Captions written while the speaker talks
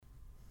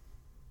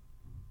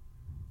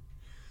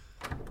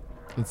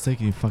It's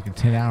taking you fucking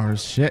 10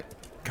 hours. Shit.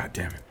 God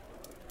damn it.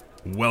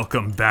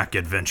 Welcome back,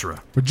 adventurer.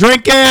 We're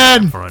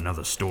drinking! For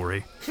another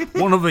story.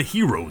 One of a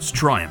hero's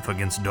triumph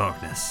against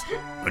darkness.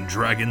 A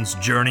dragon's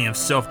journey of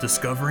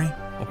self-discovery.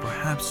 Or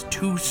perhaps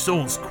two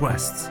souls'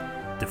 quests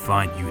to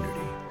find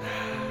unity.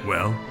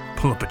 Well,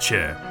 pull up a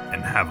chair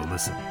and have a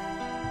listen.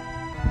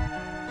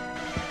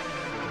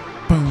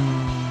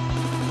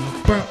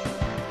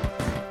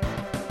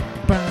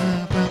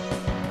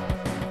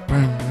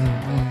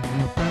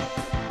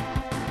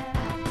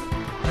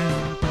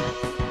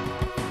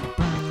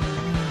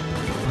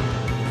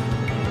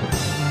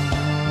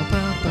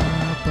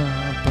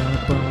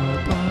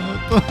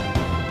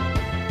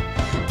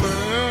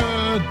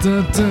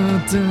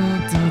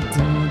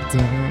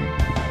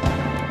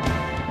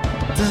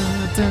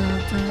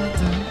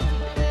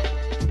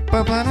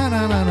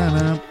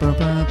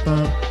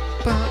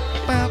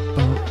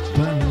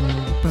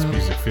 This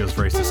music feels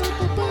racist.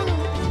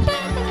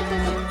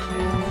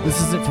 This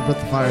isn't for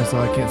Breath of Fire, so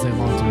I can't sing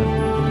along to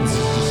it. This is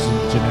just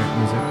some generic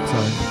music.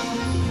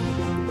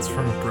 Sorry. It's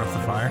from Breath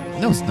of Fire?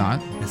 No, it's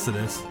not. Yes, it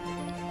is.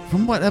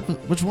 From what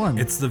episode? Which one?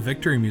 It's the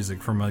victory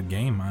music from a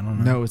game. I don't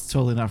know. No, it's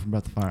totally not from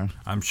Breath of Fire.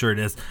 I'm sure it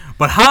is.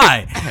 But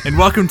hi, and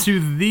welcome to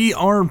the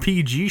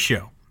RPG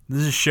Show.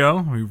 This is a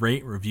show where we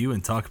rate, review,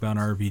 and talk about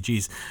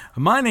RPGs.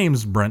 My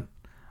name's Brent.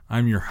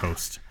 I'm your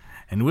host.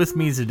 And with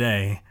me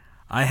today,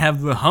 I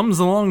have the hums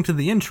along to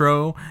the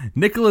intro,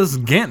 Nicholas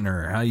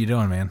Gantner. How you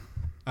doing, man?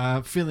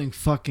 Feeling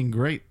fucking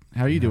great.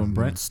 How are you doing,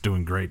 Brent? It's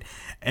doing great.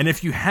 And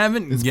if you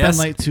haven't It's guessed...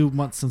 been like 2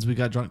 months since we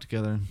got drunk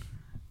together.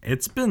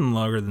 It's been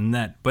longer than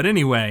that. But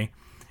anyway,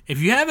 if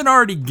you haven't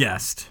already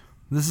guessed,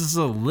 this is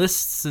a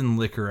Lists and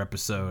Liquor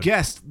episode.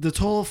 Guessed. The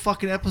total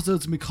fucking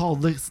episode's gonna be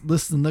called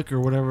Lists and Liquor,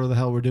 whatever the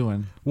hell we're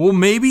doing. Well,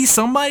 maybe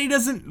somebody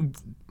doesn't...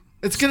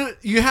 It's gonna...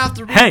 You have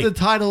to read the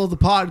title of the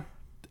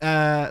podcast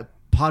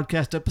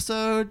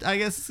episode, I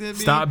guess it's gonna be.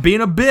 Stop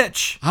being a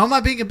bitch. How am I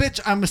being a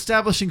bitch? I'm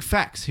establishing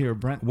facts here,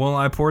 Brent. Well,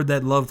 I poured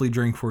that lovely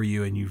drink for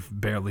you, and you've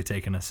barely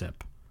taken a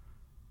sip.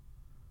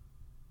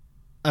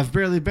 I've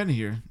barely been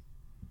here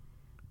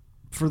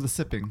for the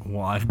sipping.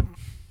 Well, I've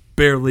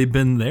barely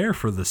been there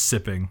for the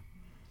sipping.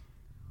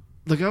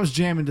 Look, I was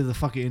jamming to the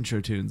fucking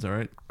intro tunes, all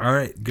right? All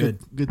right, good.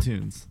 Good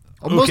tunes.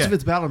 Most of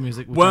it's battle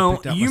music, which I well,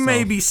 picked out you myself.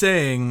 may be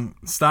saying,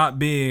 stop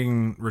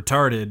being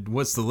retarded.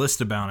 What's the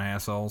list about,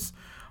 assholes?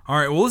 All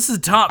right, well, this is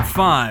top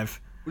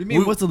 5. What do you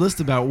mean, what's the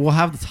list about? We'll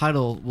have the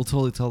title. We'll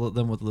totally tell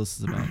them what the list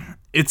is about.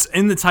 It's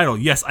in the title.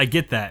 Yes, I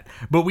get that.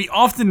 But we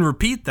often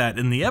repeat that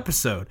in the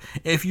episode.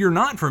 If you're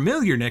not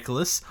familiar,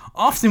 Nicholas,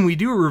 often we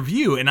do a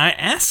review, and I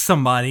ask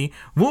somebody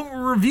what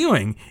we're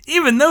reviewing,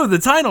 even though the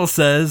title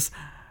says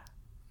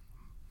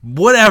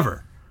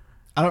whatever.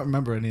 I don't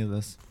remember any of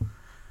this.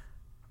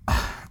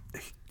 I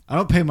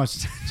don't pay much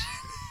attention.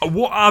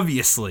 Well,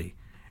 obviously,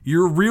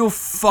 you're a real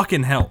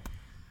fucking help.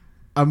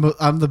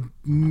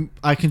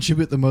 I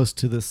contribute the most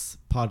to this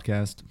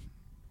podcast.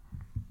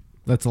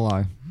 That's a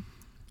lie.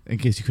 In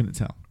case you couldn't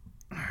tell.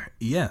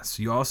 Yes,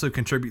 you also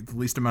contribute the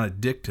least amount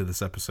of dick to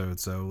this episode,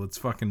 so let's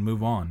fucking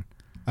move on.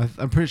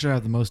 I'm pretty sure I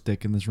have the most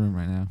dick in this room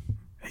right now.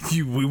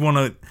 We want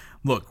to...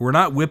 Look, we're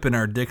not whipping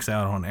our dicks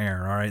out on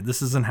air, all right?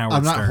 This isn't how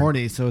I'm not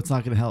horny, so it's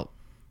not going to help.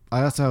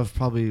 I also have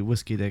probably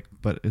whiskey dick,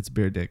 but it's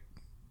beer dick,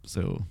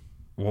 so...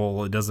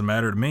 Well, it doesn't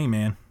matter to me,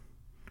 man.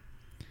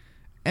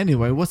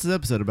 Anyway, what's this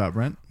episode about,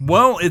 Brent?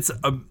 Well,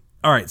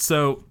 all right,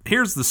 so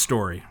here's the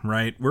story,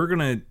 right?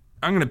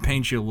 I'm gonna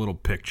paint you a little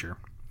picture.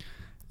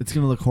 It's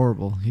gonna look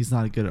horrible. He's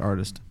not a good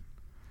artist.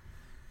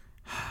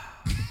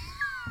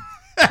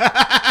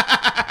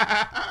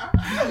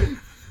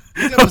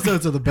 These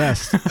episodes are the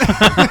best.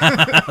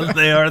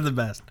 They are the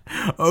best.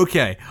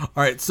 Okay, all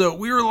right, so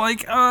we were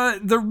like,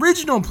 the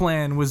original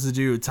plan was to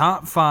do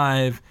top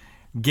 5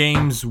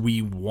 games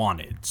we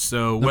wanted.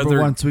 So Number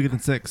 1, Suikoden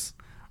 6.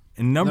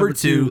 And number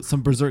 2,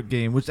 some Berserk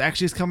game, which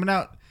actually is coming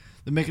out.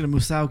 They're making a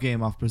Musou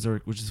game off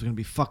Berserk, which is going to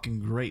be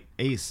fucking great.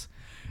 Ace.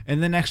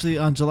 And then actually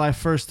on July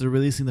 1st, they're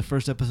releasing the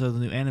first episode of the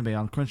new anime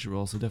on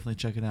Crunchyroll, so definitely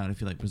check it out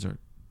if you like Berserk.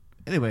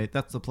 Anyway,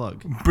 that's the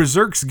plug.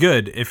 Berserk's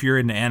good if you're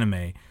into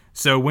anime.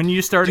 So when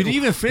you started... Did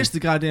you even finish the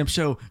goddamn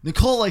show?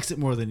 Nicole likes it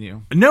more than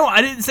you. No,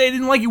 I didn't say I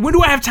didn't like it. When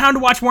do I have time to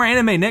watch more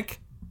anime, Nick?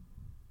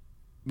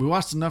 We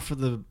watched enough for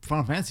the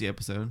Final Fantasy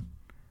episode.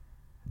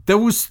 That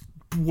was,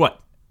 what?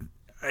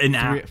 An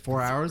hour?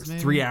 4 hours, maybe?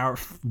 3 hours,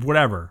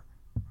 whatever.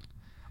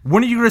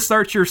 When are you going to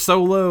start your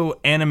solo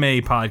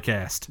anime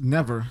podcast?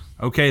 Never.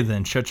 Okay,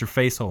 then. Shut your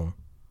face hole.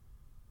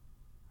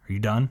 Are you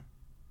done?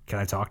 Can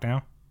I talk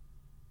now?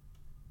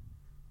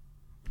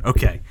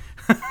 Okay.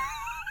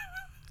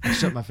 I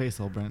shut my face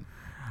hole, Brent.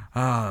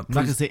 I'm not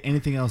going to say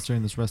anything else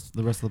during the rest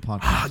of the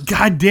podcast.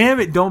 God damn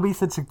it. Don't be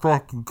such a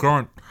fucking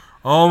cunt.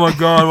 Oh, my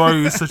God. Why are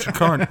you such a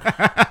cunt?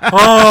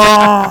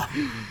 Oh,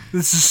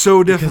 this is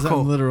so difficult. Because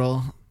I'm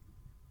literal.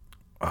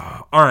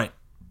 All right.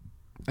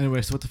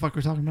 Anyway, so what the fuck are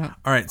we talking about?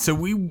 All right, so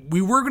we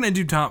were going to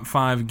do top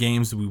 5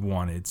 games that we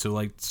wanted. So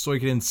like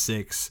Suikoden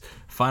 6,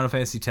 Final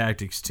Fantasy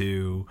Tactics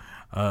 2,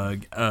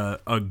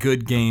 a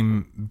good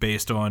game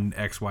based on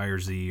X, Y, or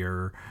Z,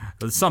 or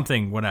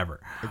something, whatever.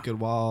 A good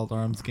Wild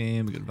Arms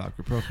game, a good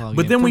Valkyrie Profile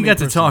But game. then we got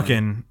to personally.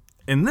 talking,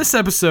 and this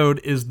episode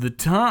is the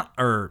top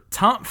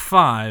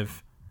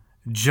 5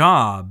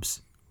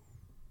 jobs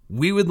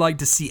we would like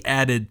to see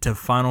added to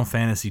Final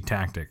Fantasy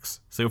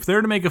Tactics. So if they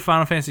were to make a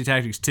Final Fantasy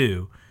Tactics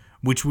 2,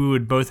 which we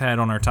would both had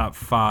on our top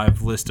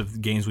 5 list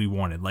of games we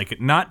wanted,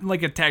 like not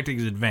like a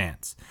Tactics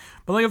Advance,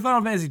 but like a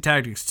Final Fantasy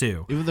Tactics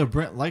 2. Even though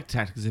Brent liked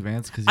Tactics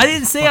Advance, because I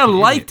didn't say I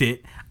liked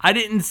it. I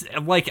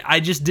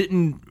just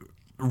didn't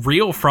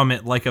reel from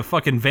it like a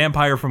fucking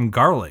vampire from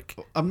Garlic.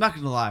 I'm not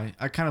gonna lie.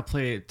 I kind of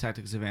played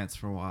Tactics Advance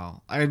for a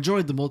while. I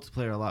enjoyed the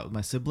multiplayer a lot with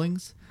my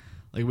siblings.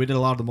 Like, we did a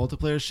lot of the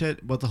multiplayer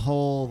shit, but the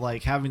whole,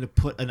 like, having to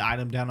put an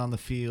item down on the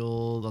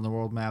field, on the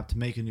world map to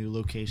make a new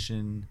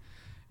location,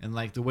 and,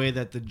 like, the way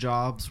that the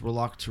jobs were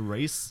locked to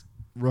race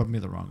rubbed me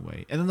the wrong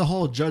way. And then the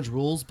whole judge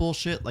rules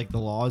bullshit, like the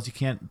laws, you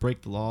can't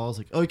break the laws.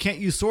 Like, oh, you can't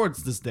use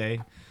swords this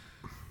day.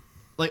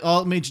 Like,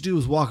 all it made you do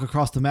was walk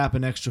across the map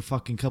an extra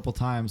fucking couple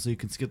times so you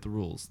can skip the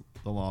rules,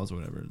 the laws or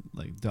whatever.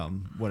 Like,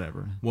 dumb,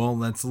 whatever. Well,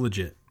 that's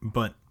legit.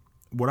 But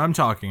what I'm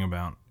talking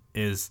about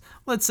is,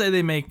 let's say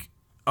they make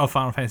a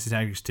Final Fantasy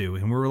Tactics 2,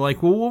 and we were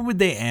like, well, what would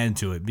they add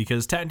to it?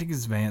 Because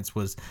Tactics Advance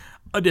was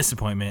a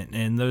disappointment,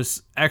 and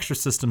those extra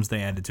systems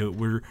they added to it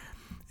were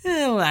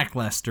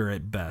lackluster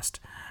at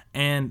best.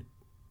 And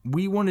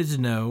we wanted to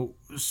know,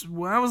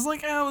 I was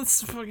like,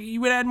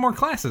 you would add more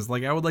classes.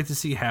 Like, I would like to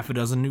see half a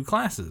dozen new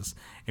classes.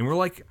 And we're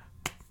like,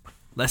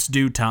 let's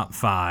do top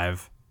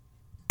 5.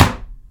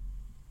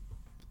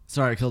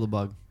 Sorry, I killed a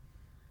bug.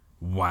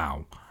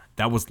 Wow.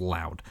 That was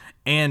loud.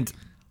 And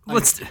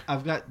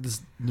I've got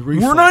this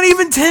reflex. We're not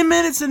even 10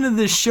 minutes into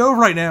this show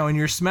right now, and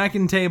you're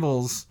smacking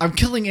tables. I'm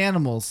killing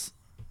animals.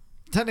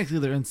 Technically,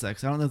 they're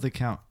insects. I don't know if they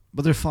count,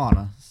 but they're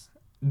fauna.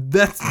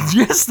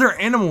 Yes, they're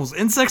animals.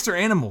 Insects are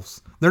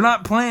animals. They're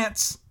not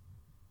plants.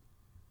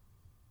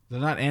 They're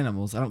not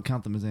animals. I don't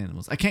count them as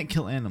animals. I can't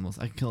kill animals.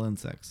 I can kill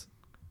insects.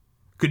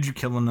 Could you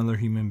kill another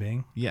human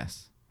being?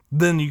 Yes.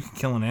 Then you can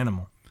kill an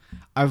animal.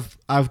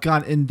 I've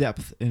gone in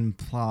depth in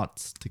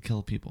plots to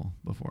kill people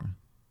before.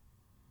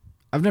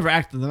 I've never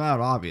acted them out,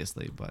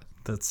 obviously, but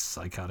that's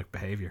psychotic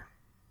behavior.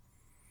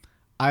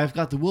 I've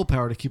got the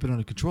willpower to keep it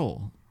under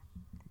control.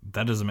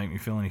 That doesn't make me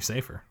feel any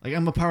safer. Like,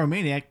 I'm a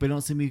pyromaniac, but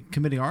don't see me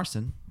committing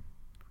arson.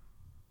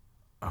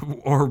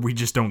 Or we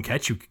just don't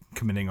catch you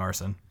committing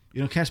arson.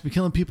 You don't catch me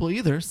killing people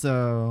either,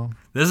 so...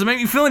 That doesn't make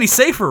me feel any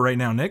safer right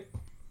now, Nick.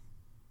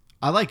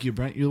 I like you,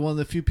 Brent. You're one of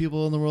the few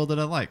people in the world that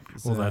I like.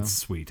 So. Well, that's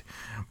sweet.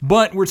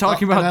 But we're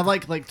talking about... And I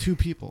like 2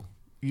 people.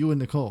 You and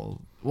Nicole.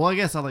 Well, I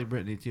guess I like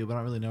Brittany too, but I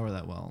don't really know her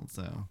that well,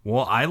 so...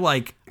 Well, I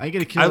like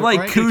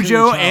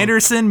Cujo,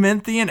 Anderson,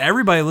 Minthian.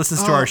 Everybody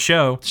listens to our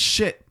show.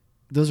 Shit.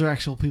 Those are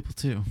actual people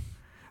too.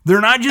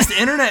 They're not just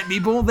internet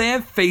people. They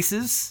have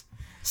faces.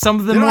 Some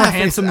of them more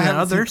handsome than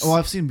others.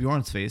 I've seen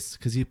Bjorn's face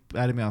because he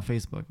added me on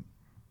Facebook.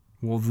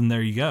 Well, then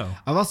there you go.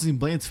 I've also seen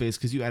Blaine's face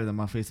because you added him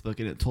on Facebook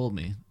and it told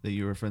me that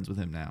you were friends with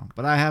him now.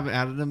 But I haven't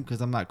added him because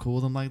I'm not cool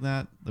with him like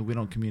that. Like, we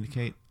don't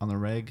communicate on the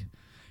reg.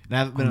 And I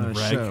haven't been on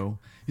his show.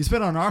 He's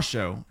been on our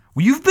show.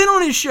 Well, you've been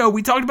on his show.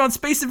 We talked about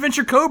Space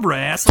Adventure Cobra,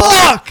 asshole.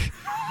 Fuck!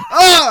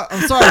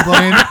 I'm sorry,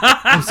 Blaine.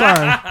 I'm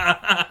sorry.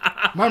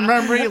 My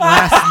memory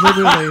lasts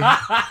literally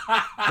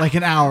like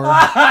an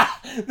hour.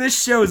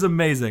 This show is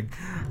amazing.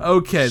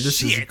 Okay,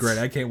 this is great.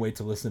 I can't wait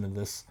to listen to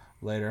this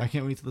later. I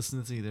can't wait to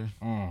listen to this either.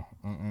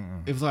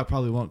 Even though I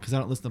probably won't because I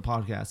don't listen to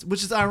podcasts,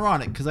 which is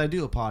ironic because I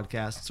do a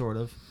podcast, sort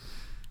of.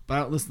 But I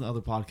don't listen to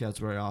other podcasts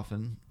very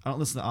often. I don't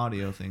listen to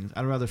audio things.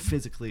 I'd rather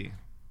physically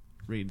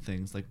read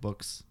things like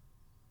books.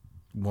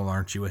 Well,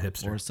 aren't you a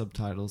hipster? Or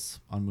subtitles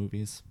on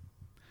movies.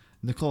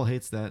 Nicole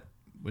hates that,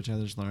 which I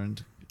just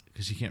learned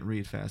because she can't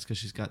read fast because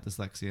she's got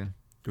dyslexia.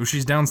 Well,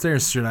 she's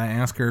downstairs. Should I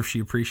ask her if she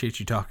appreciates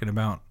you talking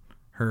about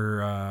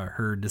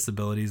her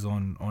disabilities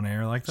on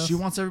air like this? She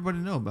wants everybody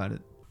to know about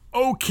it.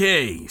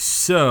 Okay,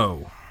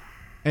 so...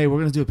 Hey, we're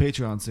going to do a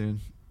Patreon soon.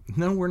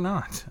 No, we're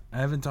not.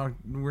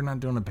 We're not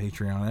doing a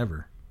Patreon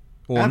ever.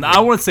 Well, I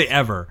wouldn't say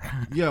ever.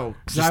 Yo,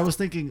 because I was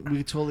thinking we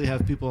could totally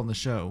have people on the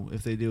show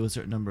if they do a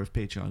certain number of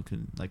Patreon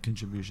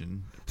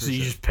contribution. So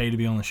you just pay to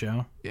be on the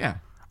show? Yeah.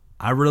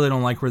 I really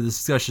don't like where this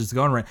discussion is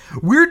going right.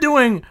 We're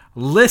doing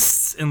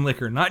lists in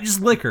liquor, not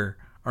just liquor.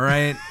 All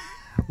right,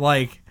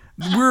 like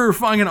we're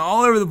fucking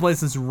all over the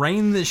place. Let's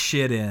rein this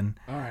shit in.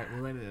 All right,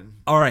 we'll rein it in.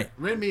 All right,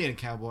 rein me in,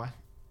 cowboy.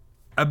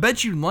 I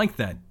bet you'd like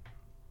that.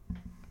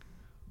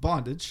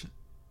 Bondage.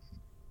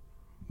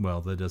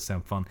 Well, that does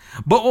sound fun,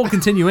 but we'll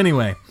continue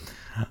anyway.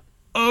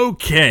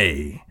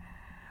 Okay,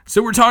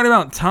 so we're talking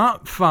about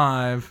top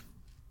 5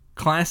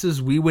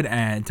 classes we would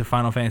add to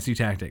Final Fantasy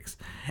Tactics,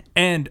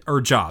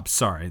 or jobs.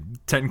 Sorry,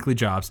 technically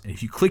jobs. And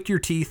if you click your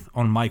teeth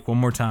on Mike one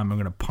more time, I'm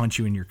gonna punch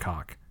you in your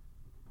cock.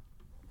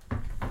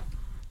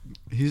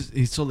 He's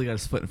totally got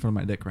his foot in front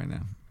of my dick right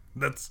now.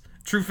 That's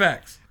true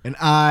facts. And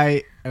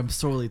I am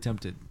sorely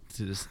tempted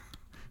to just...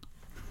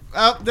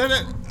 Oh, did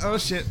it! Oh,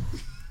 shit.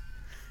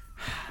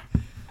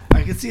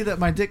 I can see that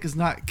my dick is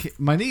not.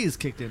 My knee is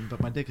kicked in, but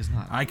my dick is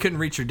not. I couldn't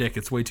reach your dick.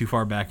 It's way too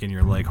far back in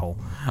your leg hole.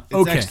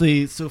 It's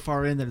actually so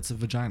far in that it's a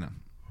vagina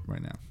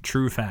right now.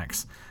 True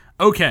facts.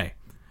 Okay.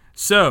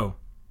 So,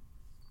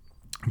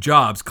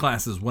 jobs,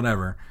 classes,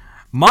 whatever.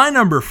 My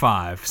number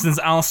 5, since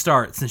I'll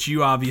start, since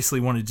you obviously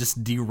want to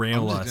just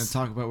derail us. I'm just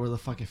going to talk about where the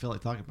fuck I feel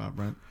like talking about,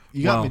 Brent.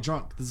 You got me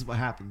drunk. This is what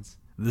happens.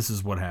 This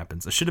is what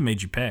happens. I should have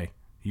made you pay.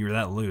 You were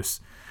that loose.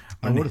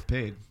 I would have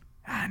paid.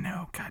 I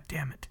know. God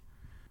damn it.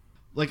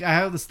 Like, I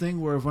have this thing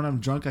where when I'm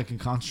drunk, I can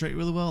concentrate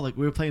really well. Like,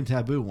 we were playing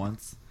Taboo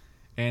once,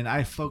 and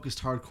I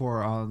focused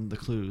hardcore on the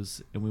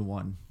clues, and we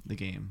won the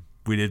game.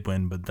 We did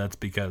win, but that's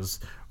because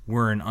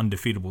we're an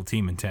undefeatable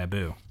team in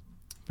Taboo.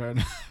 Fair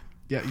enough.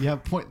 Yeah, you have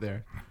a point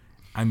there.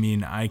 I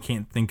mean, I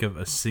can't think of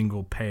a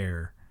single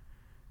pair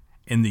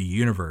in the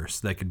universe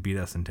that could beat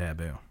us in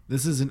Taboo.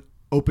 This is an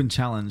open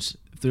challenge.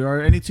 If there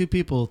are any two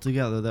people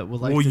together that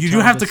would like well, to you do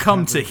have to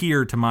come Taboo, to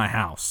here to my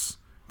house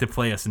to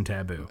play us in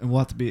Taboo. and we'll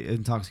have to be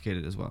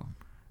intoxicated as well.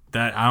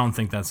 That I don't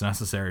think that's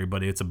necessary,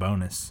 but it's a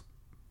bonus.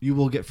 You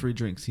will get free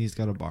drinks. He's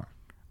got a bar.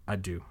 I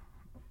do.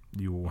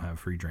 You will have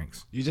free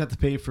drinks. You just have to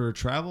pay for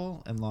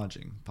travel and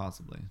lodging,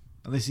 possibly.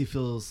 Unless he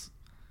feels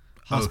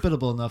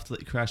hospitable enough to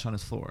let you crash on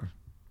his floor.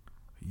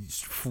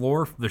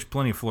 Floor, there's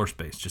plenty of floor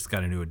space. Just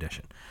got a new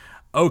addition.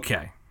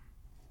 Okay.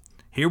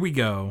 Here we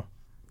go.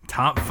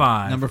 Top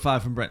 5. Number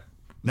 5 from Brent.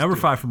 Number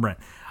 5 from Brent.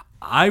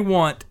 I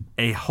want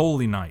a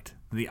Holy Knight.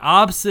 The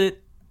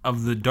opposite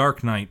of the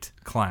Dark Knight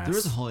class. There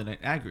is a Holy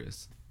Knight,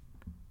 Agrius.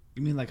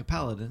 You mean like a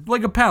paladin?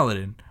 Like a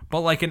paladin, but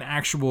like an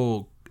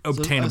actual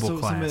obtainable so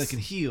class. Somebody that can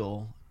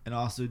heal and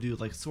also do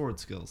like sword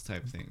skills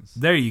type things.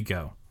 There you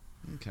go.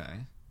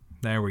 Okay.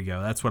 There we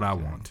go. That's what I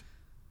want.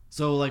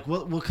 So, like,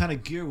 what kind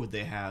of gear would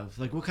they have?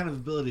 Like, what kind of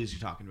abilities are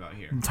you talking about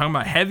here? I'm talking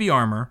about heavy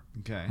armor.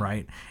 Okay.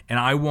 Right? And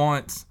I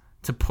want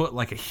to put,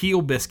 like, a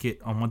heal biscuit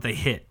on what they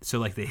hit. So,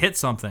 like, they hit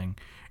something,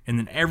 and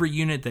then every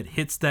unit that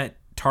hits that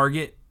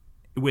target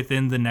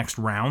within the next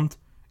round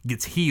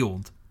gets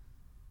healed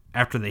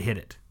after they hit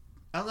it.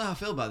 I don't know how I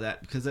feel about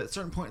that, because at a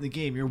certain point in the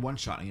game, you're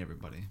one-shotting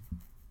everybody.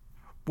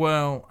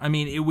 Well, I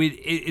mean,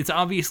 it's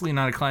obviously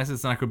not a class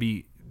that's not going to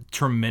be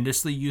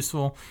tremendously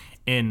useful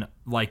in,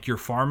 like, your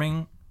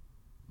farming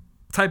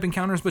type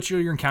encounters, but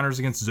your encounters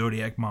against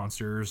Zodiac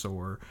monsters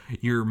or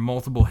your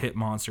multiple hit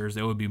monsters,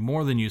 that would be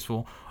more than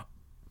useful.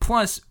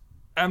 Plus,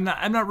 I'm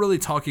not really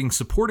talking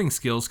supporting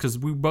skills, because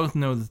we both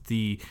know that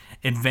the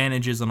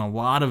advantages on a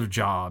lot of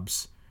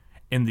jobs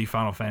in the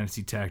Final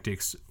Fantasy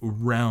Tactics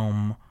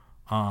realm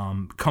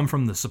come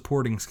from the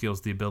supporting skills,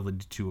 the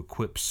ability to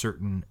equip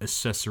certain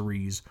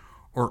accessories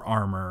or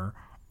armor,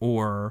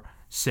 or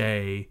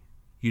say,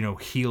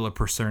 heal a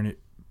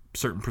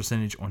certain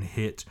percentage on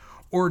hit,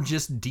 or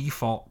just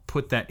default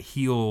put that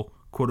heal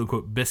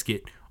quote-unquote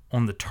biscuit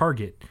on the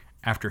target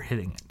after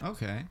hitting it.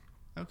 Okay.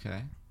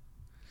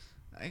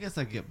 I guess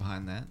I can get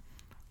behind that.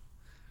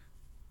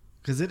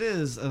 Because it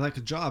is like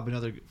a job in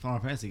other Final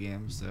Fantasy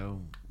games,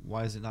 so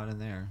why is it not in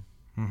there?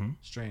 Mm-hmm.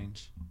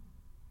 Strange.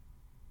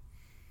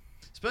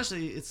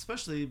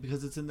 Especially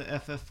because it's in the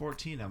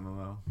FF14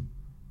 MMO.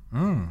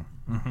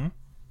 Mm-hmm.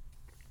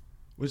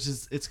 Which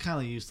is, it's kind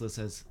of useless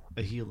as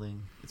a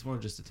healing. It's more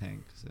just a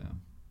tank, so...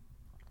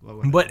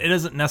 But it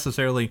doesn't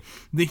necessarily...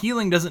 The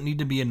healing doesn't need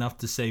to be enough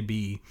to, say,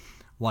 be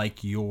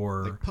like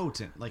your... Like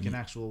potent, like an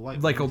actual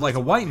white like mage. Like a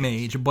white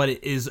mage, but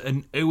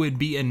it would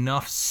be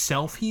enough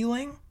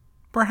self-healing,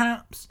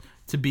 perhaps,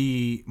 to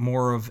be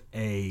more of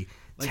a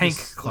tank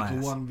class.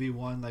 Like a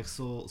 1v1, like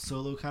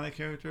solo kind of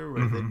character,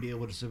 where they'd be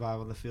able to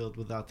survive on the field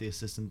without the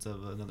assistance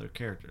of another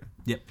character.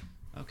 Yep.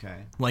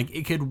 Okay. Like,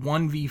 it could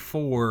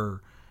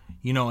 1v4...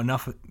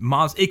 enough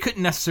mobs. It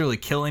couldn't necessarily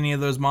kill any of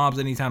those mobs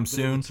anytime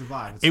soon.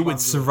 It would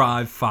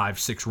survive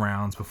 5-6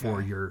 rounds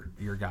before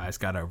your guys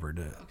got over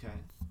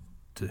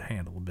to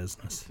handle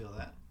business. I feel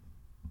that.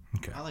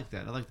 Okay. I like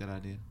that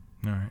idea.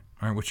 All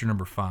right. What's your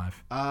number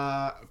 5?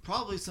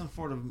 Probably some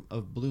form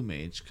of blue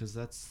mage, because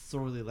that's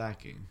sorely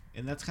lacking,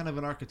 and that's kind of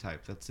an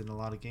archetype that's in a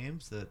lot of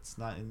games that's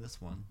not in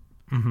this one.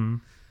 Mm-hmm.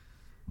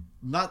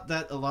 Not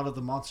that a lot of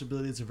the monster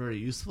abilities are very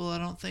useful, I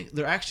don't think.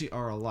 There actually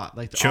are a lot.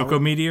 Like the Choco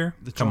Meteor?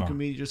 The Choco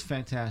Meteor is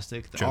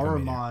fantastic. The Choco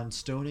Aramon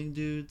stoning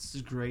dudes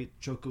is great.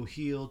 Choco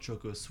Heal,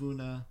 Choco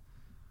Swoona.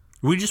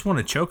 We just want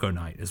a Choco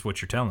Knight, is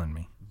what you're telling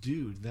me.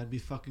 Dude, that'd be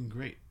fucking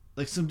great.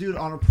 Like some dude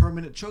on a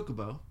permanent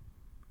chocobo.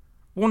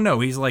 Well, no,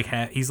 he's like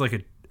a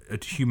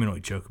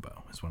humanoid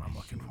chocobo is what I'm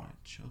looking for.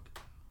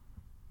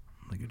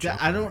 Like a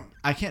chocobo.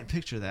 I can't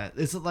picture that.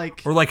 Is it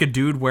like... Or like a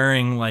dude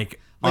wearing like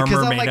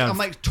armor made out of... I'm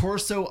like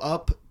torso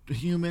up,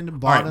 human,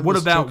 bottom. All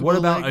right, what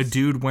about a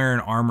dude wearing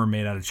armor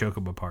made out of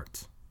chocobo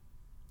parts?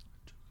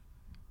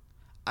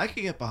 I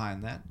could get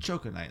behind that.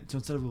 Choco Knight. So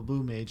instead of a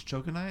blue mage,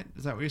 Choco Knight?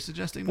 Is that what you're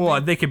suggesting?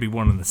 Well, they could be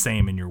one and the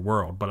same in your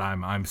world, but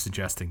I'm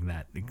suggesting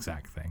that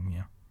exact thing,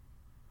 yeah.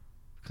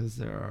 Because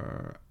there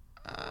are...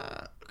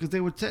 Because they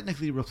would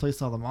technically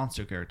replace all the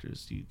monster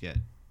characters you get.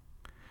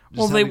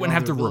 Well, they wouldn't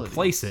have to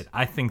replace it.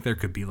 I think there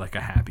could be like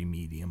a happy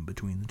medium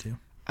between the two.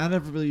 I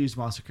never really used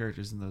monster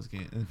characters in those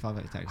games in Final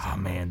Fantasy Tactics. Oh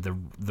man,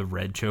 the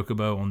red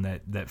chocobo on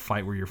that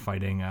fight where you're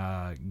fighting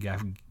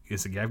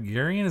is it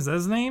Gavgarian? Is that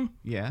his name?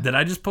 Yeah. Did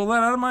I just pull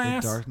that out of my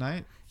ass? Dark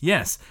Knight.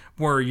 Yes,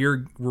 where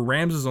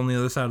Rams is on the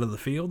other side of the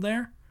field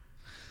there.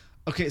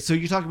 Okay, so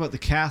you're talking about the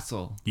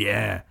castle.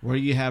 Yeah. Where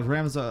you have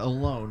Ramza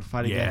alone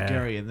fighting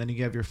Gary, and then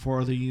you have your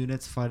 4 other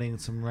units fighting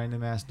some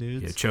random ass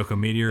dudes. Yeah, Choco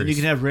Meteor. And you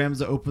can have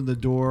Ramza open the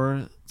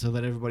door to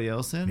let everybody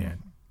else in. Yeah,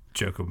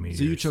 Choco Meteor.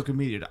 So you Choco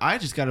Meteor. I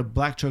just got a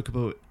black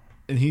Chocobo,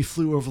 and he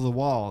flew over the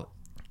wall,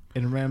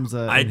 and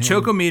Ramza. I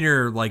Choco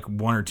Meteor like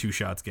 1 or 2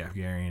 shots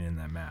Gafgarian in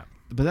that map.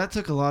 But that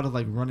took a lot of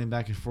like running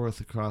back and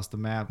forth across the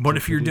map. But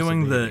if you're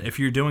doing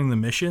the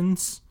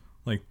missions,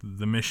 like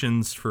the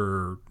missions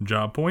for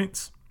job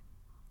points.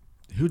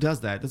 Who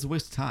does that? That's a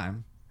waste of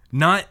time.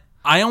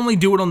 I only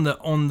do it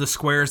on the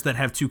squares that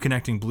have 2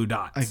 connecting blue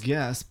dots. I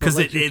guess. Because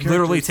like it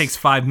literally takes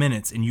 5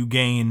 minutes and you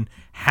gain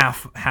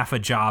half a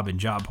job in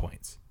job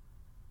points.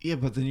 Yeah,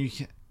 but then you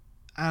can't.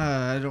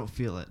 I don't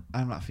feel it.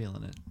 I'm not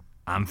feeling it.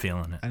 I'm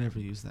feeling it. I never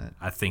use that.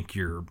 I think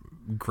you're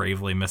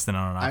gravely missing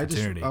out on an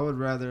opportunity. I would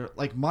rather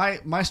like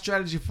my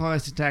strategy for Final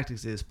Fantasy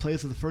Tactics is play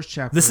through the first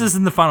chapter. This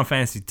isn't the Final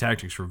Fantasy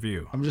Tactics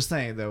review. I'm just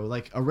saying though,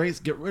 like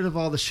get rid of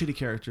all the shitty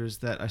characters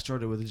that I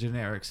started with, the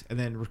generics, and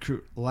then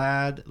recruit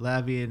Lad,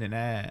 Lavian,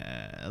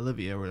 and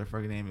Olivia, or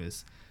whatever her name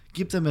is.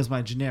 Keep them as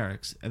my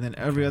generics, and then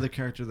every other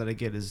character that I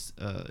get is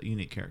a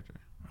unique character.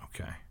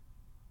 Okay.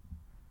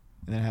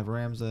 And then have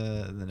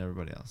Ramza, and then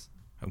everybody else.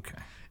 Okay.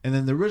 And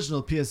then the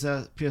original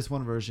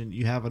PS1 version,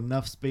 you have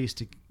enough space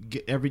to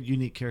get every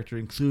unique character,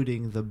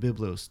 including the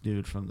Biblos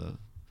dude from the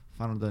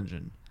final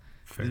dungeon.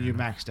 Then you're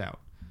maxed out,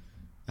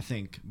 I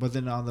think. But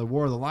then on the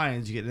War of the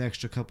Lions, you get an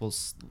extra couple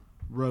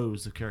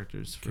rows of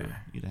characters for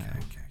you to have.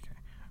 Okay.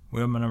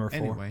 We have my number 4.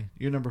 Anyway,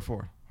 you're number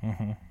 4.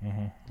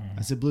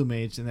 I said Blue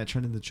Mage, and that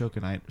turned into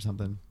Choconite or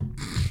something.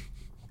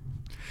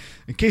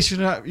 In case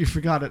you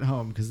forgot at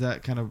home, because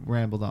that kind of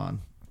rambled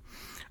on.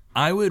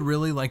 I would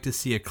really like to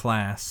see a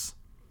class.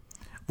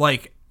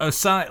 Like,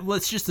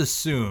 let's just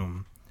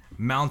assume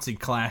mounted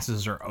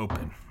classes are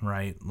open,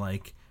 right?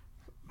 Like,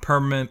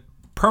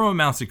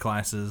 perma-mounted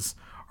classes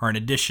are an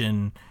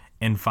addition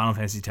in Final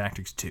Fantasy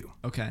Tactics 2.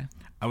 Okay.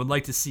 I would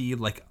like to see,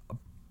 like, a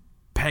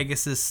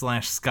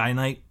Pegasus/Sky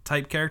Knight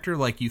type character,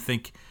 like you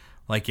think,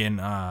 like in...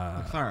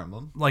 like Fire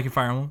Emblem. Like in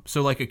Fire Emblem.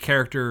 So, like, a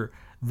character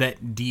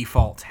that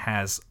default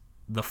has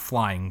the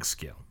flying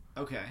skill.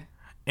 Okay.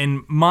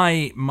 And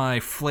my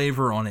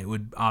flavor on it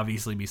would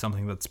obviously be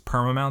something that's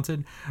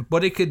perma-mounted,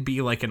 but it could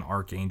be like an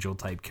Archangel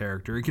type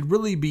character. It could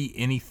really be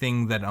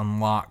anything that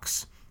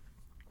unlocks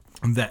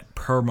that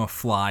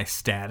perma-fly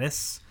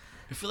status.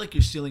 I feel like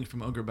you're stealing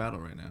from Ogre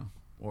Battle right now,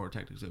 or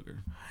Tactics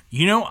Ogre.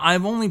 You know,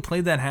 I've only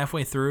played that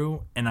halfway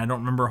through, and I don't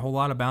remember a whole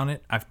lot about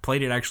it. I've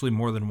played it actually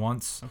more than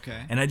once.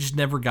 Okay. And I just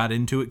never got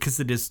into it because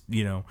it is,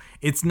 you know,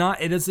 it's not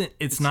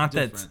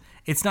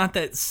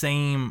that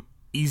same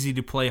easy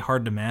to play,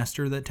 hard to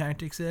master that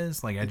Tactics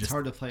is. Like it's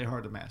hard to play,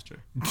 hard to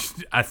master.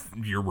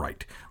 You're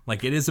right.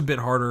 Like it is a bit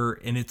harder,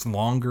 and it's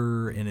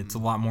longer, and it's a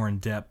lot more in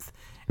depth.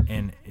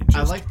 And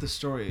I like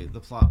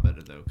the plot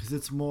better though, because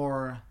it's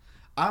more.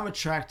 I'm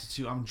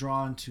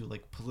drawn to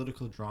like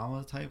political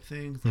drama type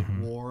things, like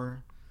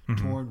war,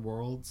 torn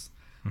worlds.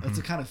 That's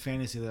the kind of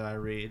fantasy that I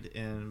read,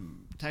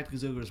 and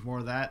Tactics Ogre is more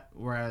of that,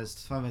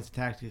 whereas Final Fantasy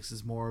Tactics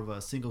is more of a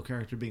single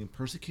character being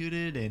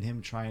persecuted and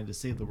him trying to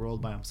save the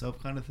world by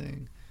himself kind of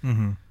thing.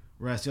 Mm-hmm.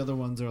 Whereas the other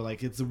ones are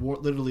like, it's a war,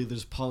 literally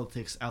there's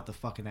politics out the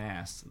fucking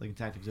ass, like in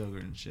Tactics Ogre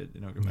and shit,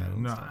 in Ogre Battle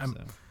and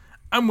stuff.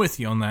 I'm with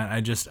you on that.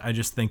 I just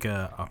think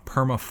a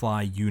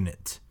permafly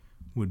unit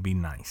would be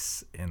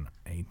nice in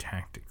a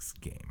tactics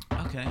game.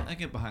 Okay, I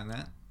get behind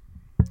that.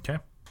 Okay.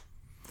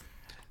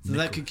 So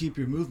that could keep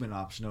your movement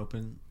option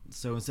open.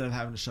 So instead of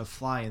having to shove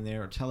fly in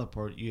there or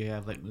teleport, you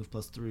have like move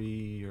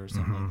 +3 or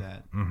something like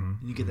that. And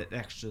you get that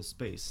extra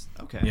space.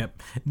 Okay.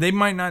 Yep. They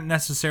might not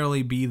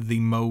necessarily be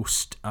the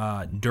most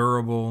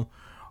durable,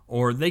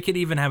 or they could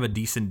even have a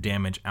decent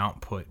damage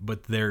output,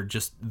 but their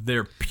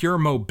pure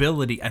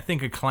mobility. I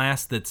think a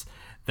class that's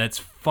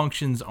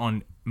functions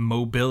on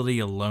mobility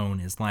alone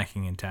is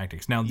lacking in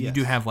tactics. Now you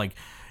do have like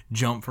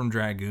jump from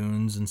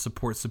dragoons and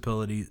support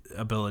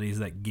abilities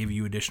that give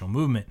you additional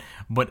movement,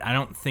 but I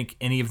don't think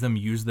any of them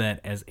use that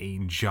as a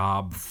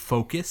job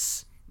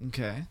focus.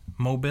 Okay.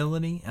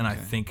 Mobility, and I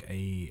think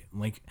I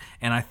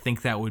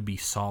think that would be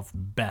solved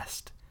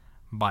best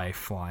by a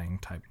flying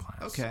type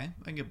class. Okay,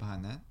 I can get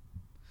behind that.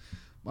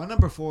 My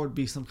number 4 would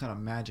be some kind of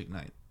magic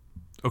knight.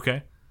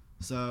 Okay.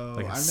 So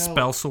like a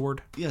spell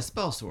sword? Yeah,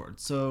 spell sword.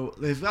 So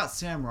they've got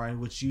samurai,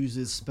 which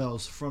uses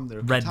spells from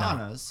their Red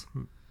katanas.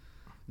 Knight.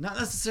 Not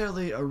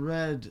necessarily a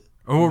red.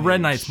 Oh,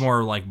 Red Knight's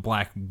more like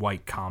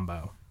black-white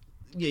combo.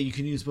 Yeah, you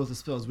can use both the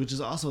spells, which is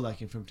also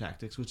lacking from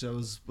tactics, which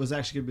was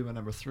actually going to be my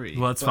number 3.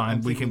 Well, that's fine.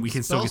 We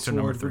can still get to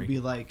number 3. Would be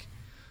like,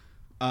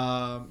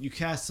 you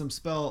cast some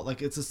spell,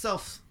 like it's a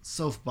self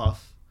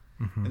buff,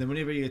 and then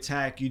whenever you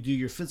attack, you do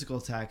your physical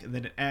attack, and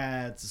then it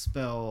adds a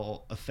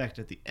spell effect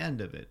at the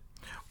end of it.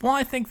 Well,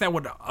 I think that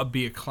would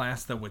be a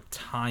class that would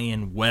tie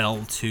in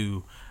well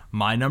to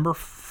My number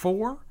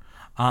 4,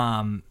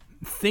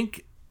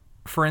 think,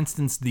 for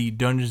instance, the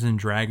Dungeons and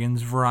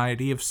Dragons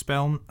variety of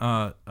Sword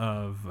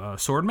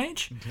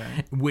Mage,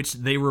 which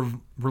they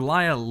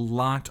rely a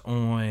lot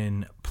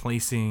on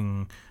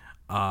placing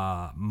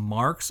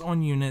marks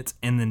on units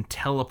and then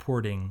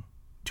teleporting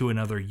to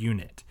another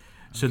unit.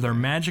 So their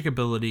magic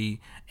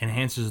ability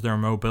enhances their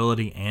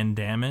mobility and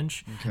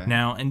damage. Okay.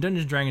 Now, in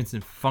Dungeons & Dragons,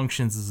 it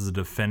functions as a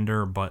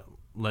defender, but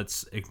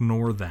let's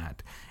ignore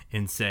that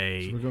and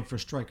say... So we're going for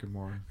striker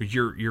more.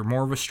 You're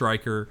more of a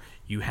striker.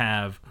 You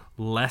have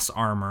less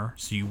armor,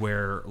 so you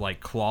wear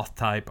like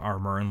cloth-type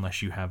armor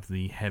unless you have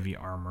the heavy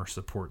armor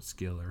support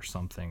skill or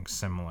something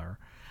similar.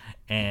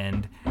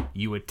 And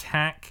you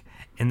attack,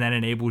 and that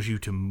enables you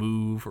to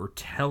move or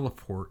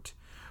teleport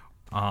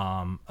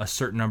a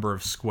certain number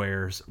of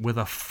squares with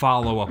a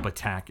follow-up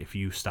attack if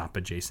you stop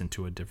adjacent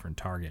to a different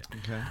target.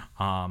 Okay.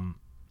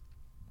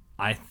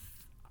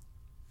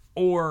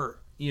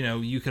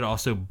 You could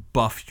also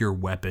buff your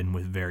weapon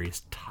with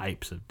various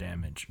types of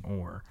damage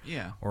or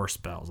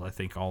spells. I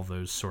think all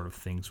those sort of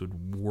things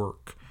would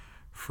work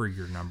for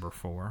your number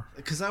 4.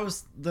 Because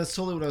that's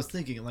totally what I was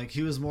thinking. Like,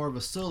 he was more of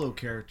a solo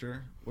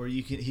character where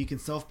he can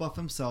self buff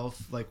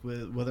himself, like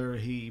with whether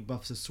he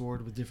buffs his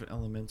sword with different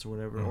elements or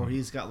whatever, or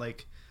he's got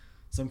like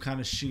some kind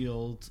of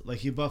shield. Like,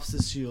 he buffs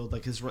his shield,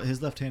 like his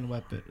left hand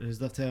weapon,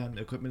 his left hand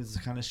equipment is a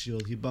kind of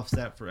shield. He buffs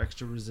that for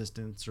extra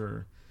resistance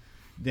or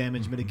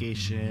damage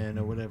mitigation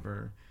or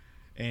whatever.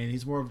 And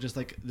he's more of just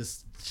like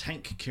this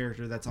tank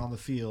character that's on the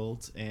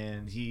field,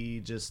 and he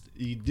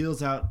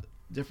deals out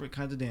different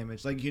kinds of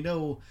damage. Like,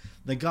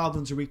 the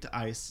goblins are weak to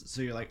ice,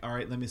 so you're like, all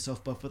right, let me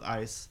self buff with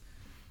ice.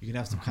 You can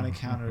have some kind of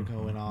counter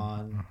going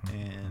on,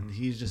 and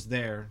he's just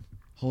there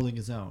holding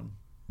his own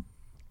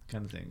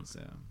kind of thing.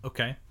 So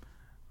okay.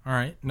 All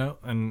right, no,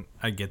 and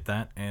I get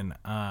that, and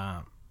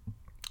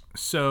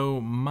so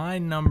my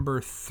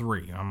number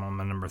 3. I'm on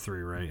my number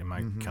 3, right?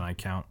 Can I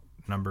count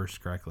numbers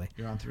correctly?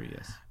 You're on 3,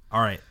 yes.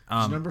 All right.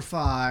 Number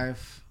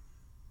 5,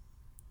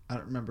 I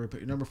don't remember, but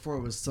your number 4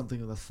 was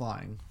something with a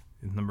flying.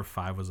 Number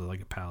 5 was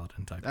like a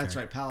paladin type. That's character.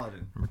 right,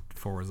 paladin. Number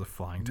 4 was a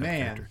flying type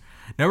character.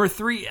 Number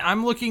 3,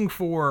 I'm looking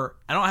for.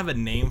 I don't have a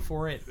name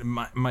for it.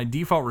 My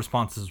default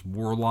response is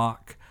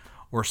warlock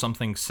or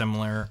something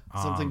similar.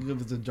 Something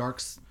with the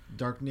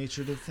dark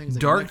nature to things.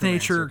 Like dark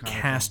nature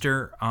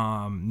caster,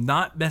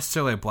 not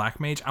necessarily a black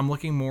mage. I'm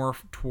looking more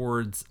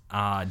towards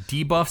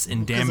debuffs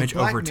and damage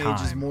over time. Black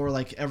mage is more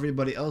like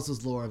everybody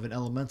else's lore of an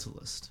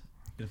elementalist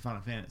in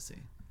Final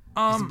Fantasy.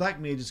 The black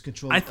mages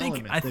control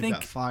elements. They've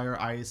got fire,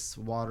 ice,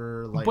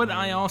 water, lightning. But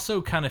I also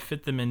kind of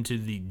fit them into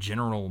the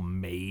general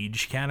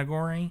mage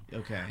category.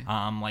 Okay.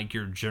 Like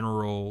your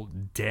general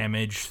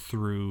damage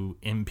through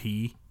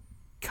MP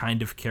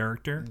kind of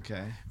character.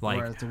 Okay. Like,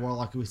 whereas the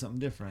warlock would be something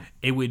different.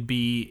 It would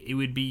be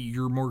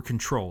your more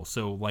control.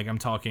 So like I'm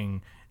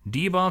talking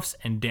debuffs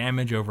and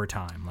damage over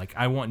time. Like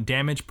I want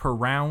damage per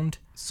round.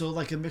 So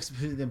like a mix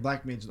between the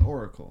black mage and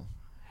oracle.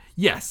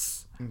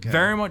 Yes. Okay.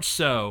 Very much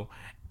so.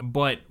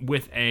 But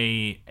with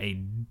a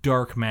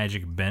dark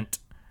magic bent.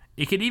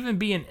 It could even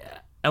be an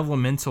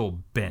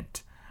elemental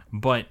bent.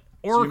 But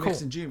Oracle.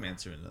 So you're mixing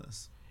Geomancer into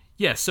this.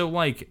 Yeah, so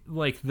like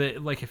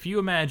if you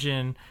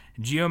imagine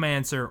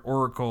Geomancer,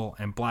 Oracle,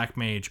 and Black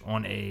Mage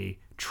on a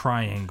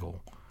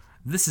triangle,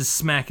 this is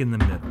smack in the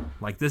middle.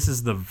 Like this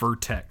is the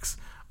vertex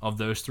of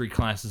those 3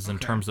 classes in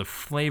terms of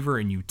flavor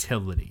and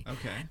utility.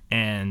 Okay.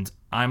 And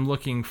I'm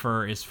looking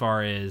for, as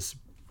far as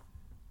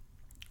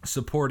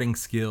supporting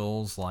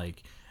skills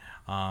like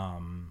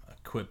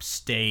equip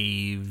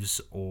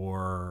staves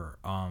or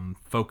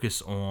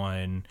focus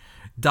on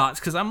dots,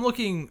 because I'm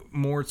looking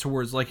more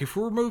towards, like, if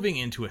we're moving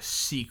into a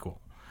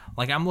sequel,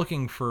 like I'm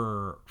looking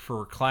for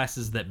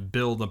classes that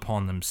build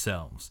upon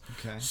themselves.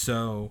 Okay.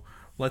 So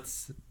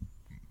let's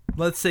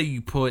say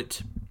you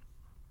put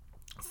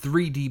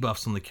 3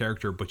 debuffs on the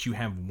character, but you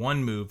have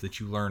one move that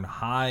you learn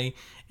high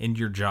in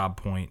your job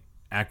point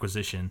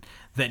acquisition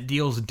that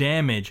deals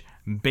damage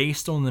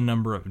based on the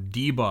number of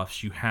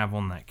debuffs you have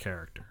on that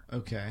character.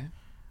 Okay.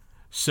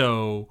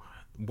 So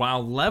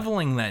while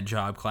leveling that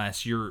job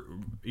class, your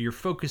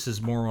focus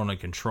is more on a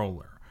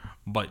controller.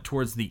 But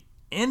towards the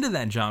end of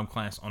that job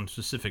class, on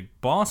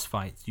specific boss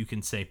fights, you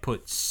can say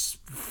put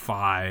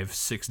 5,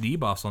 6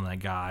 debuffs on that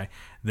guy,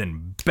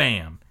 then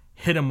bam,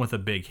 hit him with a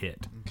big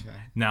hit. Okay.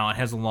 Now it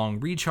has a long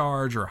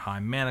recharge or high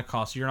mana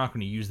cost, so you're not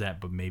going to use that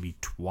but maybe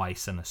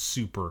twice in a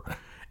super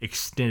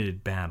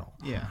extended battle.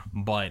 Yeah.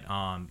 But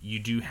you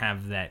do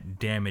have that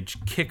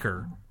damage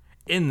kicker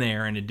in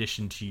there in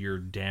addition to your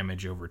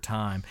damage over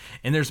time.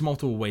 And there's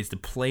multiple ways to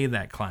play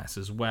that class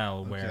as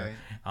well, where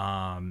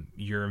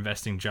you're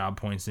investing job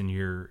points in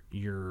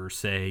your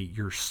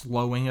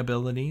slowing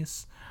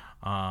abilities.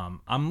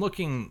 I'm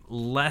looking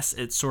less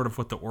at sort of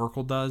what the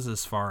Oracle does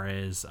as far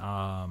as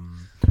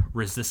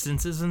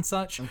resistances and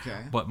such,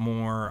 but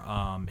more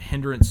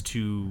hindrance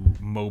to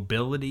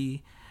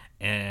mobility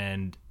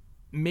and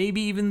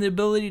maybe even the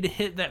ability to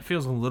hit. That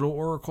feels a little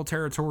Oracle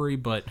territory,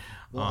 but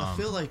I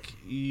feel like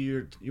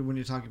you're when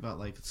you're talking about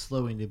like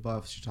slowing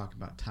debuffs, you're talking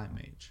about Time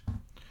Mage.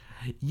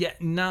 Yeah,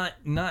 not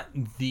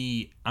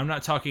the. I'm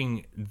not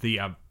talking the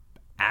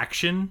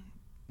action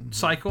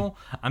cycle.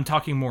 I'm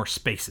talking more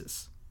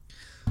spaces.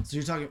 So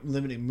you're talking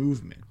limited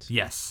movement.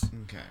 Yes.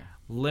 Okay.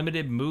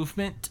 Limited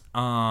movement.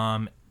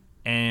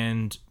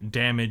 And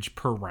damage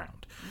per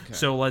round. Okay.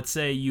 So let's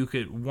say you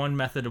could one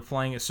method of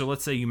playing it. So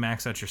let's say you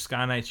max out your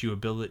Sky Knights,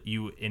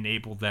 you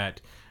enable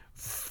that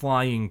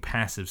flying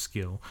passive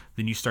skill.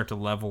 Then you start to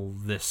level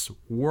this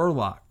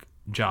Warlock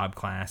job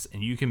class,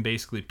 and you can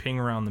basically ping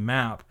around the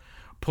map,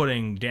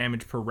 putting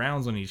damage per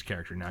rounds on each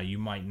character. Now you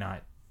might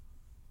not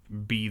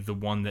be the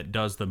one that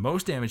does the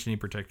most damage to any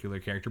particular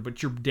character,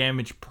 but your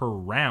damage per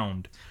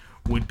round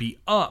would be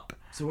up.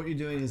 So what you're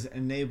doing is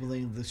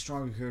enabling the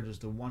stronger characters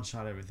to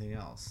one-shot everything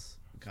else,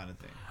 kind of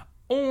thing.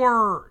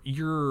 Or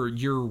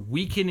you're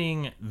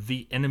weakening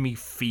the enemy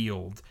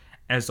field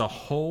as a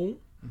whole,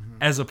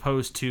 as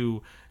opposed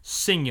to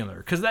singular,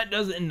 because that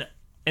does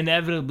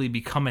inevitably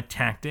become a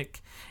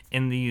tactic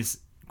in these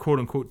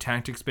quote-unquote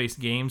tactics-based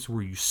games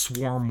where you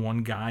swarm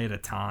one guy at a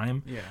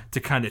time to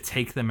kind of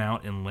take them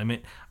out and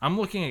limit. I'm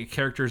looking at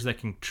characters that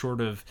can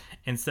sort of,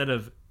 instead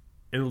of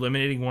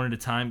eliminating one at a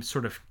time,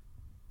 sort of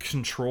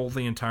control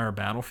the entire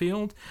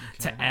battlefield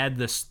to add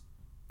this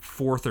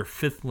fourth or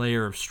fifth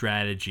layer of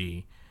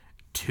strategy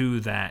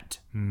to that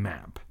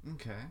map.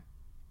 Okay.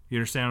 You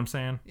understand what I'm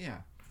saying?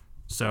 Yeah.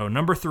 So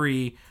number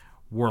 3,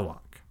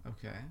 Warlock.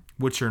 Okay.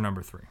 What's your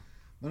number 3?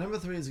 My number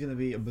 3 is going to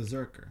be a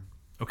Berserker.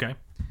 Okay.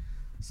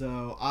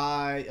 So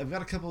I've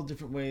got a couple of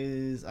different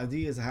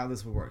ideas of how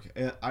this would work.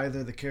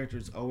 Either the character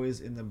is always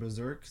in the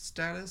Berserk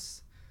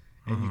status,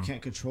 and you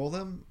can't control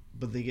them,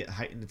 but they get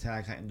heightened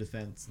attack, heightened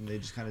defense, and they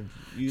just kind of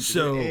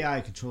the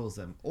AI controls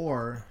them.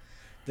 Or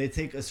they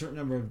take a certain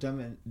number of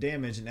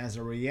damage, and as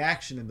a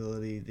reaction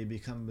ability, they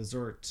become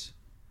berserked,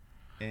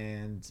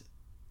 and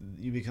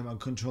you become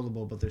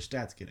uncontrollable, but their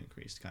stats get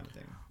increased, kind of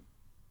thing.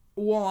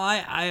 Well,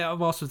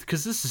 I've also,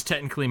 because this is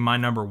technically my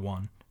number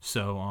 1,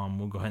 so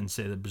we'll go ahead and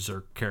say the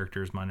Berserk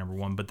character is my number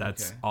 1, but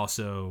that's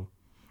also,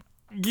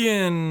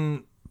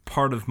 again,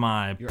 part of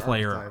my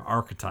player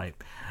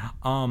archetype.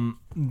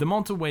 The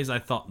multiple ways I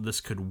thought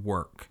this could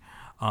work.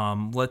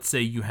 Let's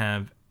say you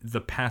have the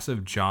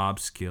passive job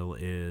skill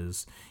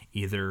is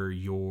either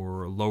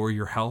lower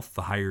your health,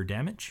 the higher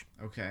damage.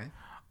 Okay.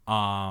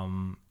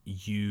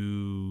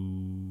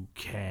 You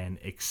can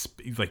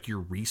like your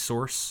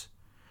resource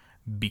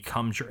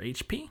becomes your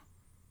HP.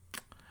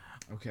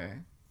 Okay.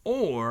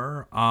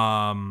 Or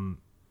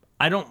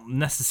I don't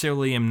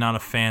necessarily am not a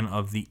fan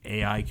of the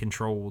AI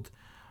controlled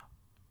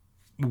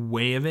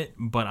way of it,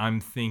 but I'm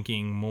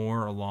thinking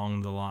more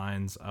along the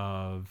lines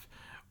of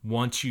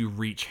once you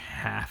reach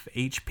half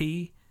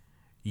HP,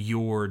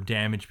 your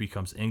damage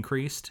becomes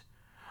increased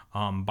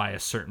by a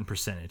certain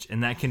percentage,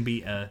 and that can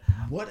be a.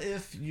 What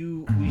if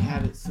we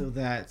had it so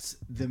that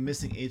the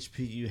missing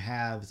HP you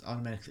have is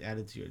automatically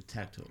added to your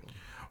attack total?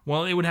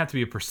 Well, it would have to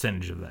be a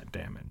percentage of that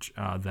damage,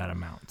 that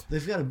amount.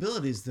 They've got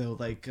abilities though,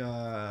 like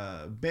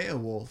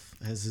Beowulf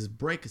has his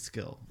break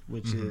skill,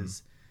 which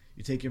is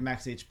you take your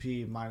max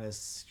HP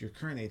minus your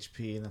current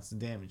HP, and that's the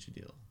damage you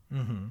deal.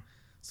 Mm-hmm.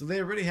 So they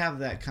already have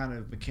that kind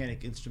of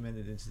mechanic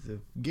instrumented into the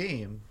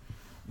game.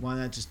 Why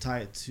not just tie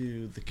it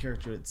to the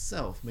character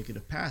itself, make it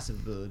a passive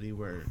ability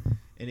where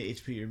any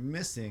HP you're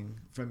missing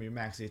from your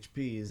max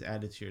HP is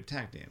added to your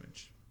attack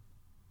damage?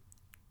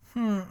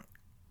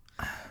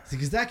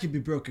 Because that could be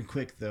broken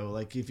quick though.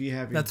 Like if you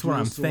have your that's what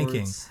I'm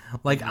thinking.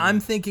 Like I'm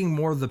thinking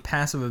more of the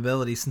passive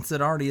ability, since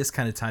it already is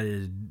kind of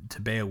tied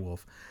to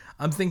Beowulf.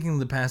 I'm thinking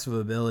the passive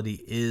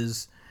ability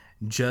is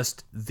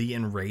just the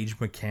enrage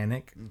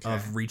mechanic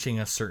of reaching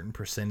a certain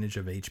percentage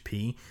of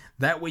HP.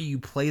 That way you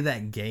play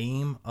that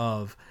game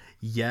of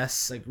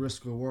yes, like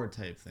risk reward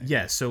type thing.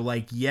 Yeah, so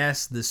like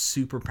yes, this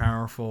super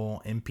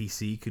powerful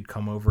NPC could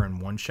come over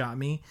and one shot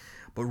me,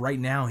 but right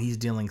now he's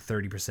dealing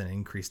 30%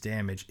 increased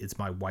damage. It's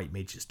my white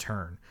mage's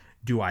turn.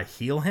 Do I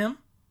heal him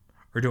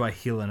or do I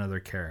heal another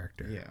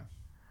character? Yeah.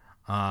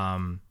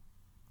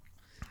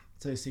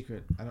 Tell you a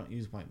secret, I don't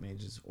use white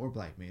mages or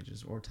black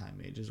mages or time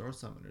mages or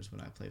summoners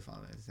when I play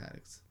Final Fantasy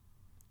Tactics.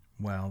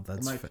 Well,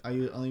 that's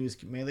I only use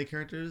melee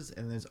characters,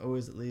 and there's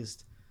always at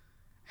least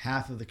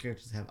half of the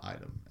characters have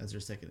item as their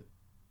second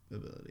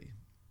ability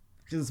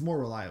because it's more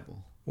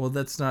reliable. Well,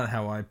 that's not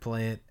how I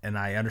play it, and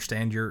I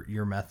understand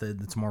your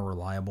method. It's more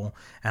reliable,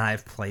 and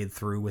I've played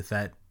through with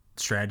that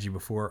strategy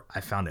before. I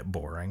found it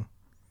boring.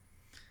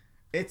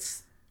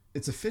 It's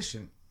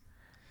efficient.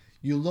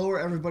 You lower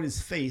everybody's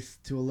faith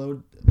to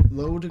a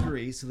low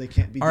degree so they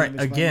can't be damaged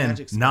by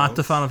magic spells. Not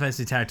the Final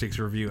Fantasy Tactics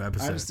review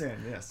episode. I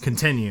understand, yes.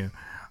 Continue.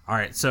 All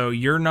right, so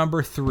your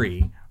number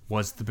 3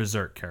 was the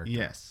Berserk character.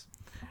 Yes.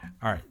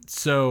 All right,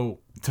 so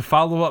to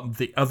follow up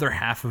the other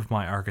half of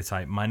my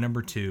archetype, my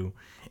number 2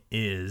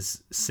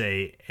 is,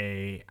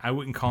 say, I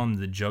wouldn't call him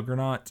the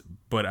Juggernaut,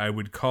 but I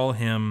would call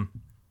him...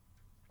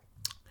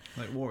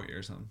 like warrior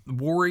or something.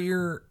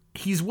 Warrior.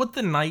 He's what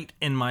the knight,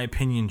 in my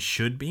opinion,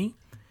 should be.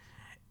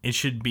 It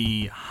should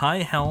be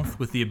high health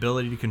with the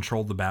ability to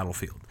control the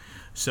battlefield.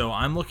 So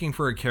I'm looking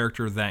for a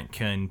character that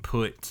can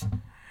put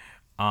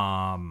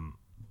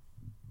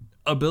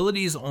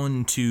abilities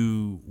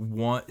onto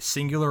one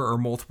singular or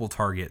multiple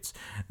targets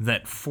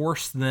that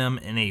force them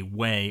in a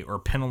way or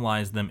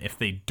penalize them if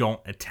they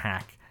don't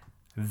attack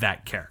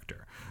that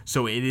character.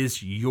 So it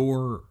is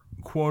your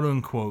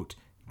quote-unquote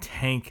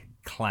tank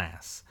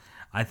class.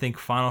 I think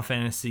Final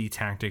Fantasy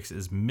Tactics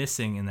is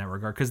missing in that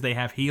regard because they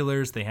have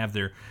healers, they have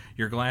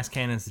your glass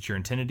cannons that you're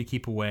intended to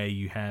keep away,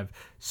 you have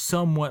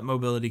somewhat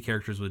mobility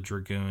characters with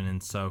Dragoon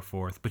and so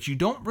forth, but you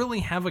don't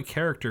really have a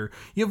character.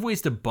 You have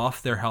ways to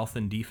buff their health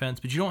and defense,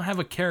 but you don't have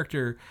a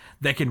character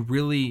that can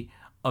really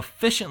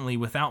efficiently,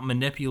 without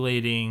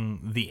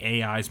manipulating the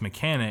AI's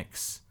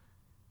mechanics,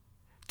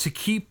 to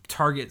keep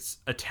targets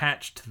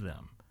attached to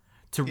them,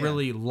 to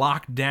really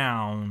lock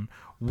down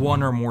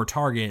one or more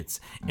targets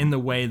in the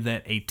way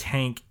that a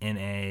tank in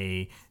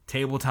a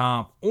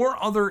tabletop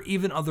or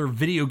even other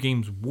video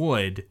games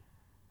would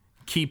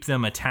keep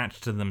them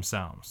attached to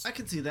themselves. I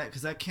can see that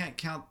because I can't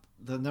count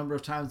the number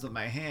of times with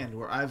my hand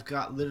where I've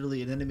got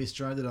literally an enemy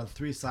stranded on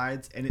 3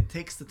 sides, and it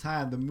takes the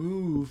time to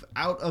move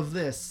out of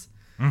this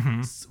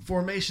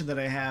formation that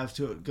I have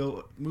to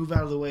go move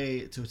out of the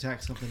way to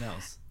attack something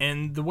else.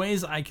 And the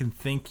ways I can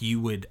think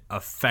you would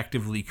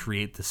effectively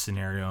create the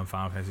scenario in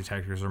Final Fantasy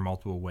Tactics are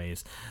multiple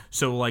ways.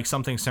 So like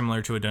something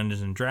similar to a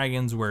Dungeons and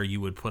Dragons where you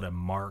would put a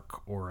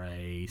mark or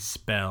a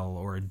spell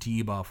or a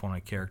debuff on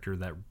a character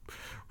that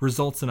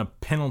results in a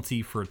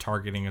penalty for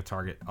targeting a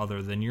target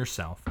other than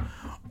yourself.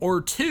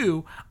 Or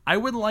 2, I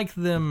would like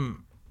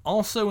them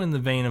also in the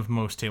vein of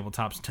most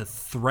tabletops to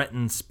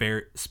threaten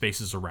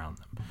spaces around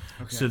them.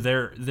 Okay. So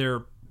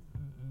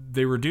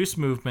they reduce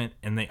movement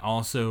and they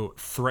also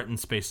threaten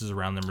spaces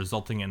around them,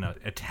 resulting in an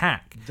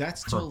attack.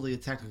 That's totally a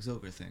Tactics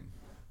Ogre thing,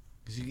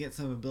 because you get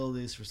some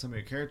abilities for some of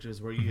your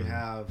characters where you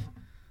have,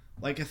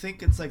 like I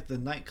think it's like the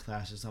Knight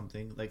class or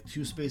something, like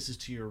 2 spaces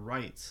to your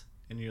right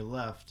and your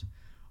left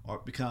or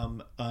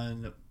become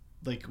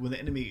like when the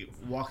enemy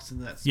walks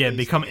into that space,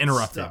 become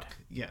interrupted. Stuck.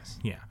 Yes.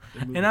 Yeah.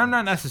 And I'm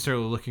not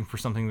necessarily looking for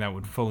something that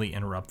would fully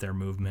interrupt their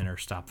movement or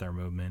stop their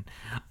movement.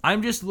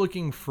 I'm just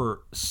looking for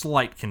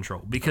slight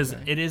control because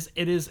it is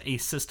a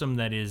system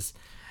that is...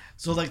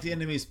 So like the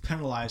enemy is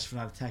penalized for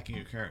not attacking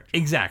your character.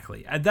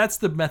 Exactly. That's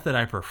the method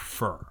I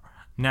prefer.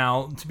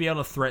 Now, to be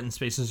able to threaten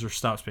spaces or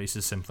stop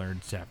spaces simpler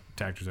to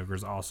Tactics Ogre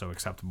is also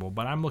acceptable,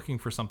 but I'm looking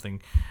for something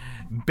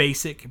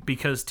basic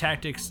because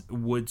Tactics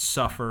would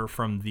suffer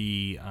from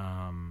the...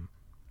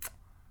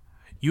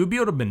 you would be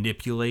able to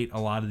manipulate a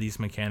lot of these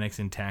mechanics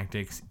in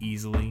Tactics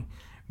easily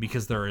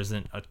because there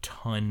isn't a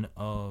ton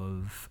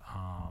of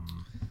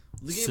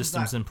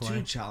systems in play. The game's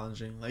not too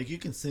challenging. Like you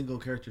can single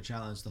character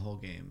challenge the whole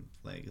game.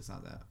 Like it's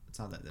not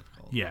that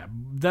difficult. Yeah,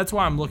 that's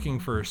why I'm looking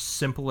for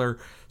simpler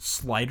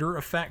slider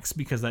effects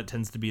because that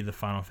tends to be the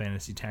Final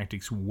Fantasy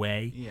Tactics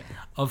way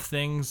of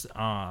things.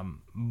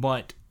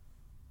 But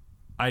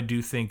I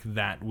do think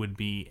that would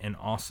be an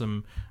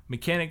awesome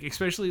mechanic,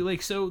 especially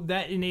like so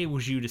that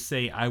enables you to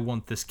say, I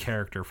want this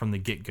character from the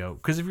get-go.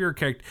 Because if you're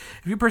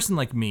a person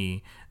like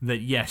me,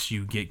 that yes,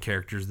 you get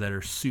characters that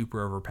are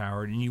super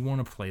overpowered and you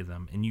want to play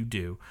them, and you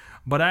do.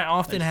 But I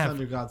often like have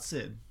Thunder God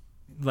Sid.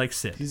 Like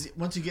Sid.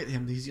 Once you get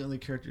him, he's the only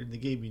character in the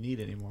game you need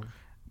anymore.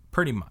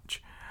 Pretty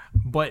much.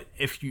 But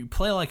if you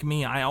play like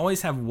me, I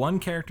always have one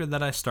character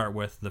that I start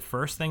with. The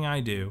first thing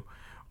I do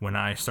when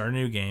I start a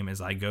new game is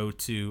I go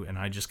to and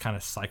I just kind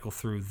of cycle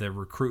through the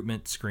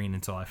recruitment screen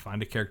until I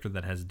find a character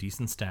that has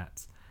decent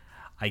stats.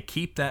 I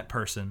keep that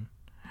person,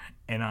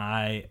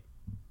 and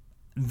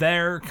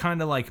they're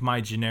kind of like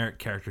my generic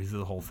character through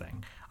the whole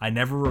thing. I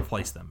never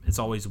replace them. It's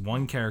always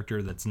one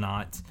character that's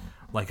not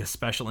like a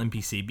special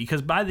NPC,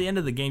 because by the end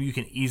of the game you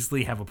can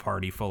easily have a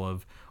party full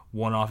of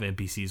one-off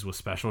NPCs with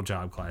special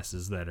job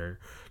classes that are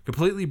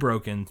completely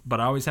broken, but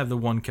I always have the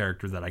one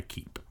character that I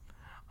keep.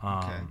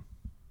 Okay.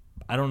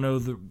 I don't know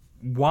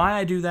why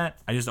I do that.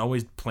 I just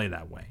always play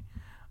that way.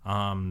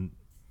 Don't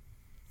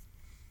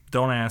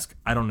ask.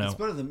 I don't know. It's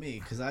better than me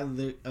because I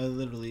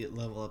literally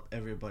level up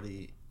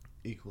everybody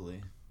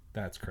equally.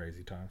 That's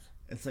crazy, Thomas.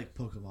 It's like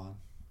Pokemon.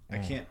 I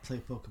can't play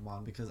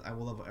Pokemon because I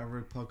will level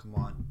every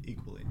Pokemon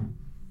equally.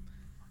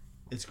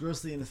 It's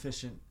grossly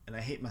inefficient, and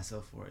I hate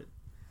myself for it.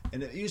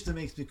 And it usually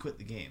makes me quit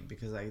the game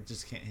because I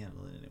just can't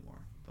handle it anymore.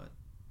 But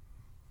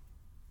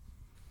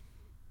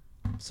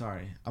I'm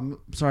sorry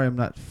I'm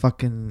not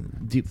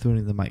fucking deep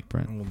throating the mic,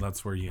 Brent. Well,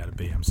 that's where you got to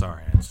be. I'm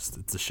sorry. It's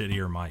a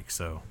shittier mic,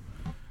 so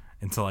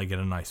until I get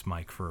a nice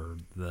mic for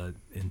the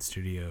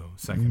in-studio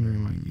secondary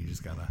mic, you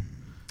just gotta.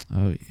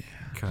 Oh yeah.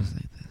 Just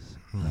like this.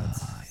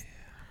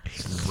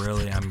 That's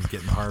really, I'm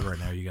getting hard right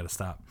now. You gotta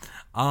stop.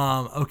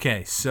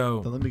 Okay, so.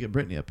 Then let me get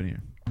Brittany up in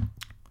here.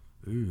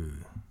 Ooh,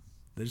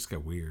 they just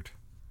got weird.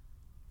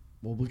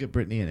 Well, we'll get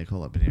Brittany and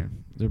Nicole up in here.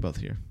 They're both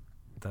here.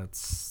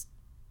 That's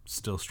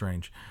still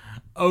strange.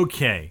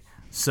 Okay,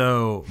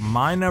 so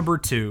my number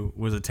 2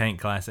 was a tank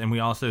class, and we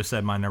also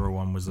said my number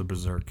 1 was a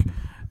berserk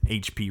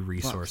HP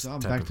resource. So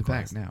I'm back to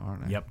back now,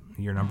 aren't I? Yep,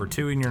 your number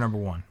 2 and your number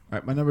 1. All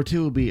right, my number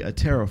 2 will be a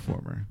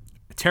terraformer.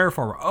 A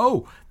terraformer.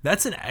 Oh,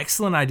 that's an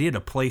excellent idea to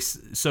place.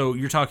 So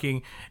you're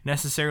talking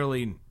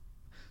necessarily.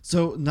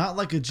 So not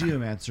like a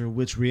geomancer,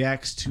 which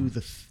reacts to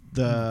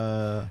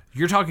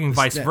You're talking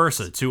vice steps.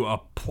 versa to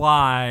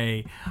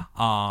apply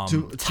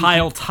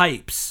tile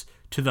types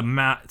to the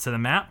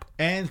map.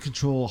 And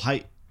control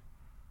height.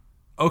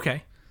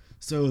 Okay.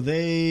 So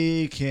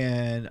they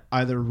can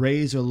either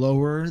raise or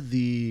lower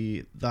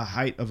the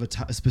height of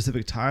a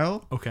specific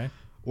tile. Okay.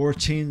 Or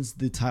change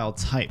the tile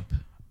type.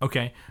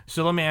 Okay.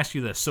 So let me ask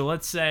you this. So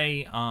let's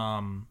say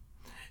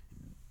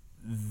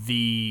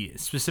the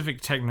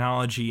specific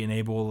technology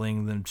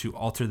enabling them to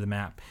alter the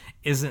map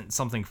isn't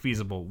something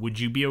feasible. Would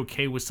you be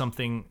okay with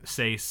something,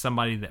 say,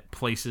 somebody that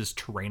places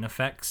terrain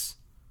effects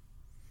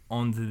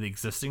onto the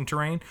existing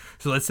terrain?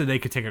 So let's say they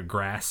could take a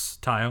grass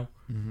tile,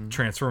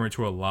 transform it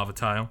to a lava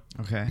tile.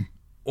 Okay.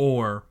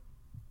 Or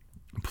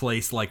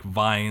place like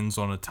vines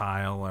on a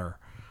tile or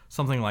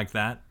something like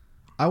that.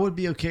 I would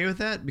be okay with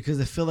that because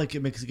I feel like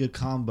it makes a good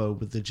combo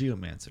with the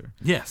Geomancer.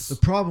 Yes. The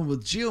problem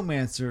with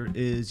Geomancer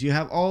is you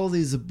have all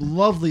these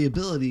lovely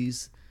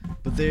abilities,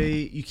 but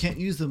you can't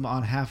use them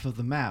on half of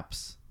the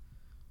maps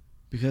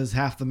because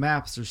half the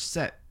maps are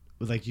set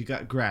with, like, you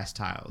got grass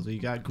tiles or you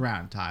got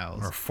ground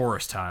tiles or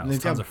forest tiles. And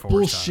they've Tons got of forest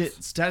bullshit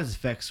tiles. status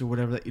effects or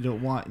whatever that you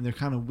don't want, and they're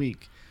kind of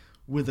weak.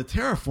 With a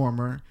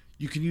terraformer,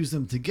 you can use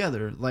them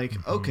together.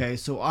 Like, okay,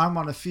 so I'm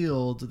on a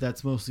field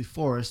that's mostly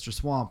forest or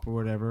swamp or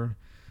whatever.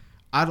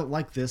 I don't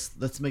like this.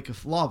 Let's make a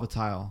lava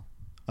tile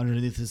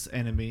underneath this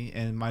enemy,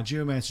 and my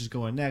Geomancer's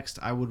going next.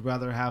 I would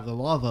rather have the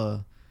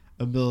lava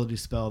ability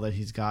spell that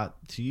he's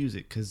got to use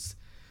it, because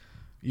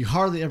you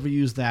hardly ever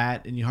use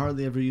that, and you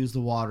hardly ever use the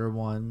water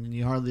one, and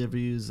you hardly ever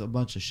use a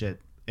bunch of shit.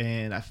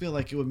 And I feel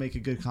like it would make a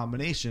good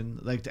combination,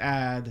 like to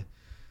add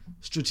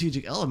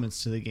strategic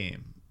elements to the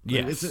game.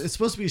 Like, Yes. it's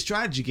supposed to be a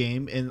strategy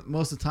game, and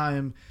most of the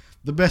time,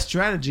 the best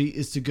strategy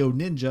is to go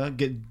ninja,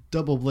 get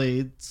double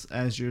blades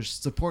as your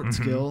support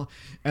skill,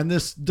 and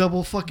this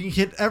double fucking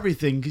hit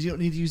everything because you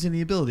don't need to use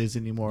any abilities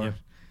anymore.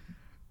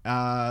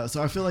 Yep.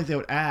 So I feel like they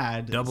would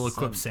add double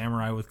equipped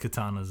samurai with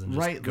katanas and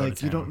just right, go like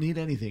to you town. don't need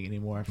anything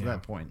anymore after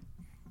that point.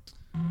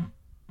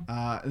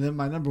 And then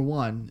my number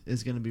one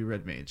is going to be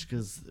Red Mage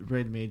because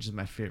Red Mage is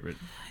my favorite.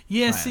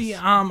 Yeah, class. see,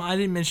 I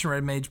didn't mention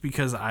Red Mage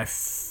because I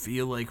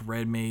feel like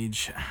Red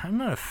Mage, I'm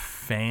not a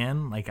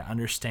fan. Like, I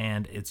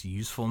understand its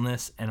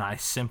usefulness, and I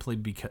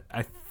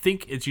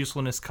think its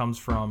usefulness comes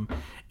from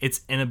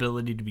its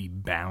inability to be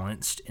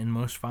balanced in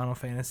most Final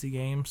Fantasy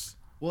games.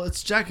 Well,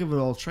 it's jack of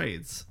all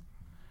trades.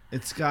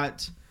 It's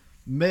got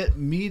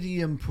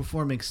medium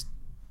performance.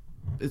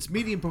 It's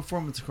medium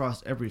performance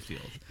across every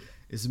field.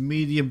 It's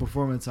medium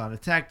performance on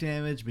attack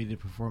damage, medium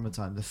performance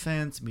on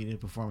defense, medium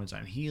performance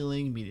on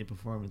healing, medium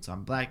performance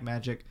on black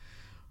magic,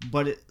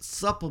 but it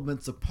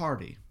supplements a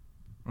party.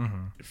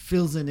 It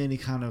fills in any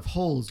kind of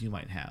holes you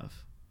might have.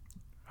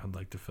 I'd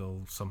like to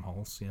fill some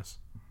holes, yes.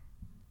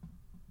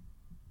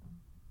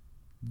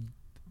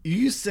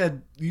 You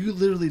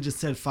literally just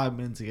said 5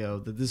 minutes ago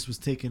that this was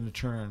taking a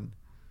turn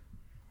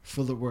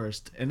for the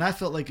worst, and I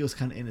felt like it was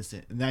kind of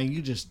innocent, and now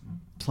you just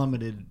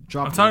plummeted.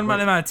 I'm talking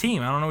about in my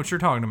team. I don't know what you're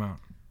talking about.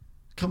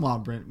 Come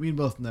on, Brent. We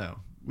both know.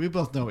 We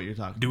both know what you're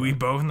talking about. Do we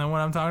both know what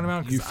I'm talking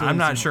about? 'Cause You feel I'm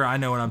not some- sure I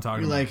know what I'm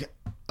talking You're about. like,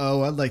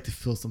 oh, I'd like to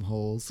fill some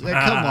holes. Like,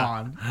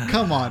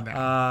 come on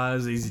now. It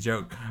was an easy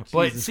joke.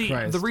 But Jesus see,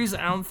 Christ. the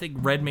reason I don't think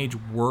Red Mage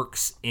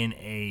works in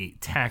a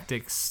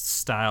tactics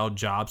style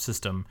job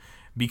system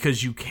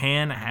because you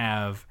can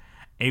have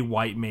a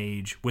white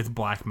mage with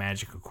black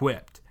magic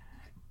equipped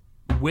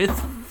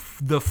with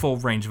the full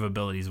range of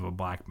abilities of a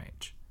black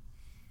mage.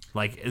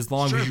 Like, as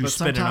long Sure, as you but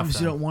spend enough sometimes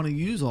time. you don't want to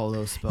use all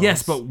those spells.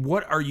 Yes, but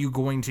what are you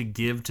going to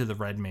give to the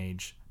red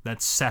mage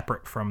that's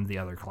separate from the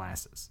other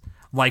classes?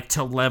 Like,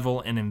 to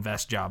level and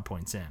invest job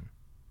points in.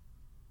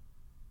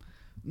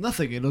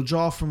 nothing. It'll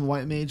draw from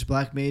white mage,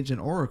 black mage, and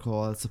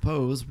oracle, I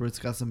suppose, where it's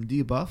got some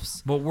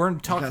debuffs. But we're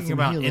talking some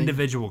about healing.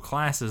 individual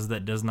classes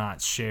that does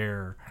not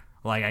share,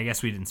 like, I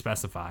guess we didn't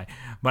specify,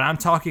 but I'm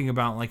talking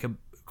about, like,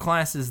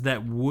 classes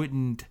that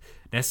wouldn't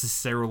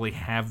necessarily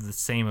have the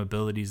same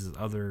abilities as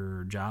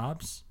other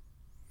jobs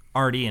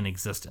already in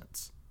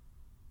existence.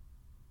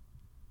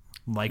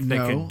 Like, they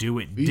could do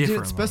it differently. You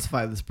didn't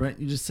specify this, Brent.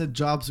 You just said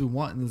jobs we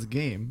want in this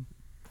game.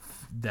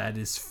 That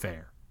is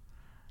fair.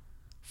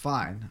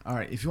 Fine. All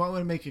right. If you want me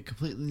to make a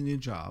completely new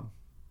job,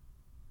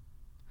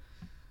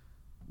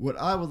 what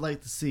I would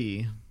like to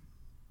see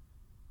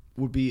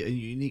would be a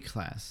unique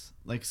class.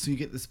 Like, so you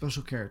get the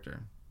special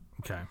character.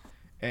 Okay.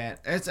 And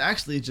it's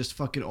actually just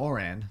fucking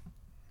Oran.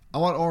 I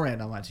want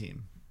Oran on my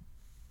team.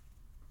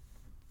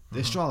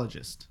 The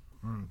astrologist.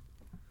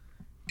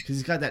 Because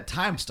he's got that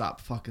time stop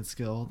fucking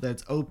skill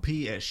that's OP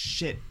as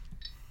shit.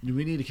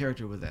 We need a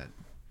character with that.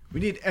 We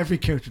need every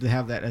character to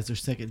have that as their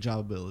second job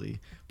ability.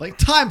 Like,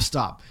 time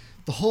stop.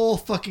 The whole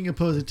fucking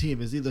opposing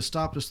team is either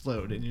stopped or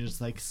slowed. And you're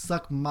just like,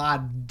 suck my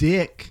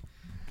dick.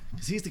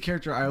 Because he's the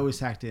character I always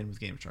hacked in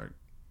with GameShark.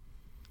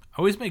 I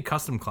always made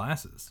custom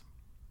classes.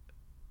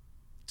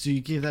 So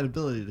you gave that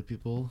ability to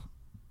people.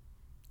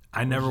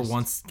 I never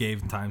once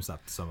gave time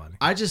stop to somebody.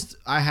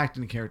 I hacked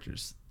in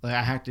characters. Like,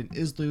 I hacked in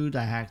Islud,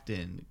 I hacked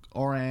in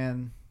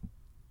Oran.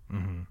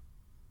 Mm-hmm.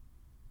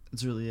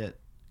 That's really it.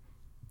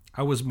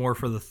 I was more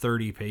for the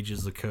 30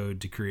 pages of code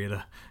to create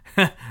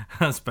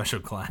a special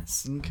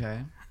class. Okay.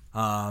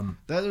 That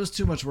was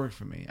too much work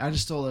for me. I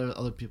just stole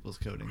other people's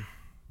coding.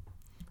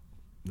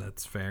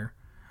 That's fair.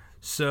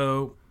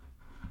 So,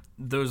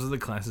 those are the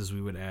classes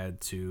we would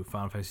add to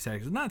Final Fantasy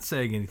Tactics. I'm not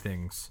saying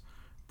anything's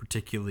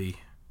particularly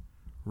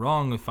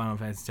wrong with Final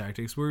Fantasy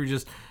Tactics. We were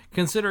just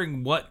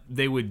considering what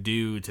they would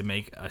do to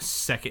make a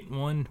second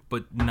one,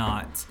 but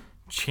not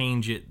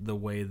change it the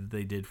way that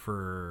they did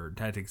for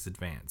Tactics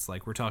Advance.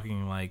 Like, we're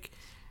talking like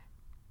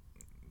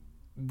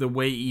the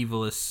way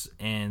Evilus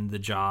and the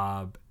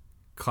job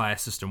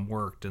class system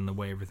worked and the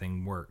way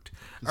everything worked.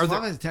 Final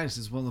Fantasy Tactics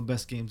is one of the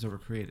best games ever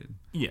created.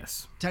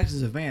 Yes.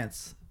 Tactics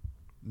Advance,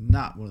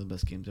 not one of the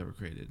best games ever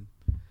created.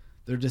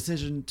 Their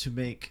decision to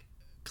make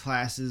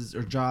classes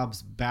or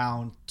jobs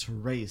bound to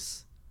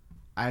race,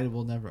 I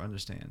will never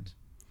understand.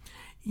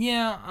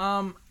 Yeah,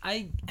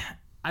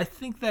 I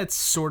think that's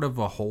sort of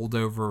a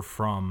holdover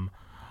from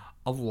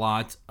a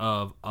lot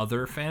of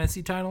other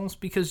fantasy titles,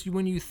 because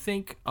when you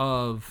think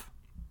of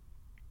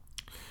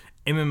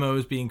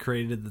MMOs being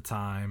created at the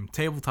time,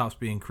 tabletops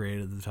being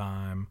created at the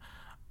time,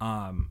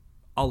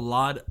 a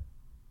lot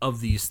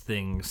of these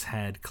things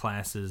had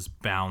classes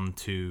bound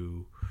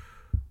to...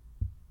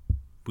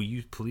 Will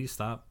you please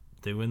stop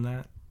doing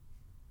that?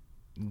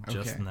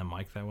 Just in the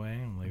mic that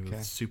way? Like,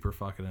 it's super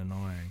fucking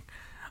annoying.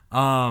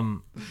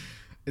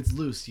 It's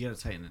loose. You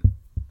gotta tighten it.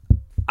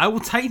 I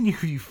will tighten you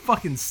if you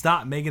fucking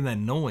stop making that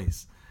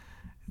noise.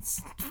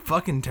 It's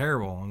fucking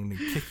terrible. I'm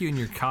gonna kick you in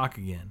your cock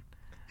again.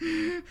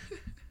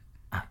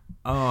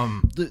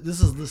 This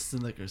is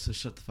Listen Liquor, so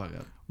shut the fuck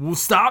up. Well,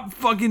 stop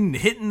fucking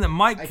hitting the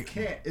mic. I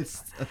can't.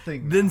 It's a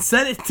thing. Then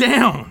set it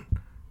down.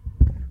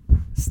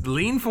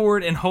 Lean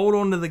forward and hold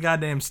on to the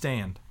goddamn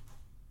stand.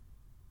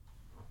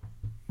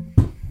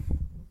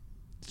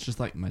 It's just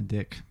like my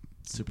dick.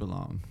 It's super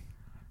long.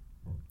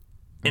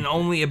 And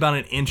only about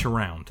an inch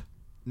around.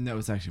 No,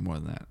 it's actually more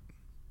than that.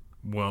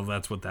 Well,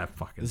 that's what that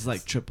fucking is. It's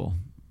like triple.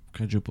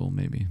 Quadruple,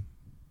 maybe.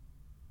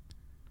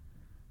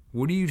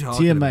 What are you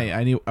talking about?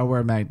 TMA, I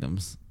wear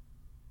magnums.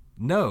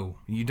 No,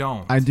 you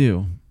don't. I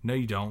do. No,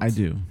 you don't. I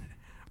do.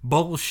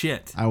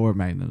 Bullshit. I wear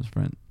magnums,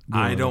 Brent.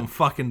 I don't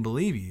fucking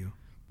believe you.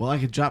 Well, I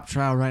could drop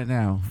trowel right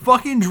now.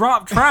 Fucking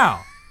drop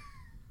trowel.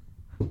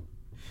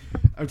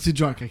 I'm too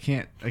drunk. I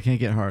can't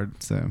get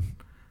hard, so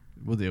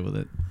we'll deal with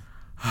it.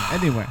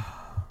 Anyway.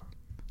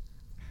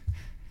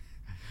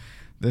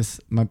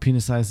 My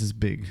penis size is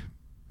big.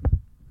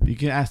 You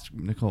can ask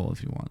Nicole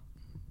if you want.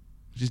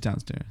 She's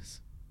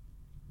downstairs.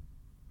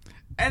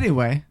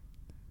 Anyway.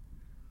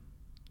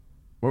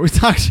 What were we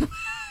talking about?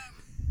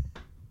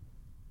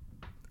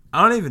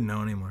 I don't even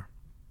know anymore.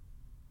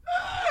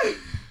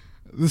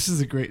 This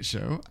is a great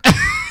show.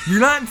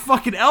 You're not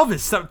fucking Elvis.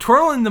 Stop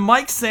twirling the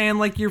mic stand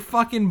like you're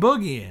fucking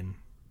boogieing.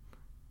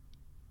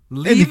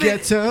 Leave in the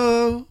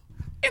ghetto. In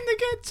the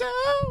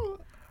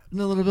ghetto.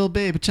 The little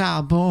baby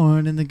child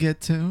born in the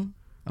ghetto.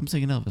 I'm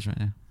singing Elvis right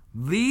now.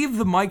 Leave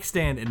the mic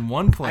stand in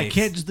one place. I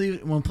can't just leave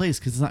it in one place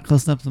because it's not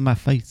close enough to my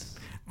face.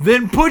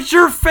 Then put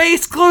your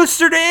face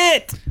closer to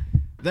it.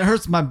 That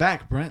hurts my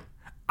back, Brent.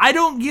 I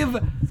don't give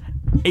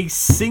a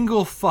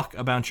single fuck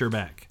about your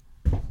back.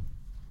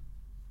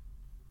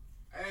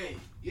 Hey,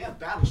 you have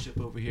Battleship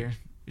over here.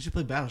 You should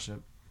play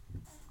Battleship.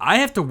 I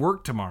have to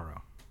work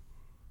tomorrow.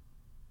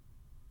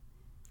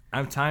 I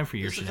have time for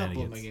your There's shenanigans.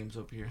 a couple of my games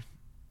over here.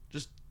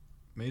 Just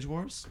Mage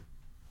Wars?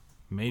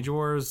 Mage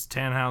Wars,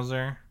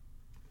 Tannhauser.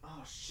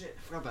 Oh, shit.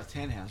 I forgot about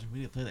Tannhauser. We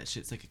need to play that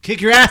shit so I can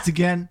kick your ass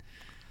again.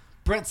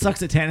 Brent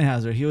sucks at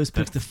Tannhauser. He always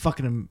picks the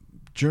fucking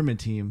German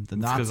team, the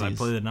Nazis. Because I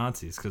play the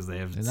Nazis, because they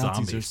have zombies. The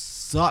Nazis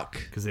suck.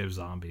 Because they have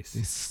zombies.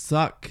 They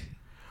suck.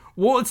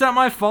 Well, it's not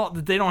my fault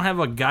that they don't have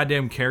a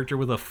goddamn character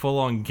with a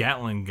full-on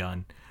Gatling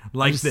gun.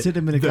 Like, just sit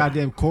him in a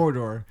goddamn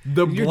corridor.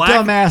 Your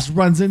dumb ass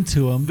runs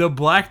into him. The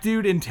black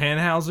dude in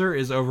Tannhauser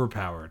is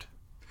overpowered.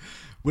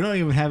 We don't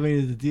even have any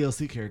of the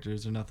DLC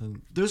characters or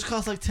nothing. Those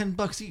cost like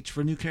 $10 each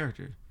for a new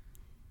character.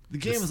 The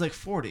game is like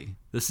 $40.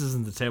 This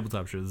isn't the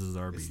tabletop show. This is the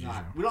RPG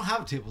show. We don't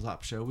have a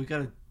tabletop show.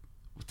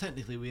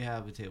 Technically, we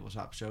have a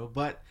tabletop show,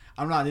 but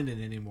I'm not in it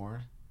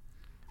anymore.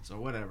 So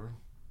whatever.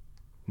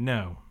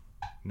 No,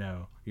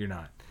 you're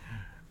not.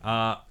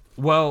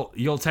 Well,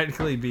 you'll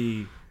technically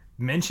be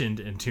mentioned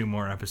in 2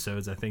 more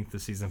episodes. I think the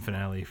season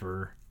finale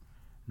for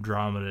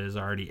Andromeda is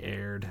already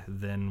aired.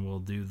 Then we'll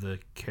do the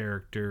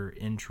character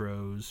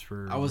intros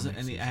for. I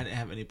didn't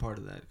have any part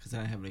of that because I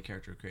didn't have any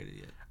character created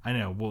yet. I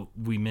know. Well,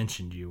 we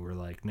mentioned you. We're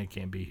like, Nick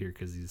can't be here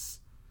because he's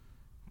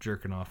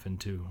jerking off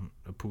into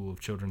a pool of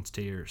children's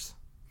tears.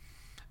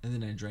 And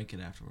then I drank it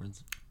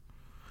afterwards.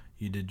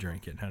 You did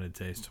drink it. How did it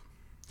taste?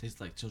 Tastes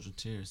like children's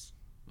tears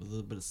with a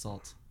little bit of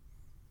salt.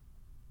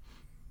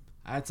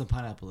 I had some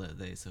pineapple that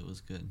day, so it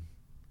was good.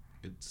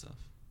 Good stuff.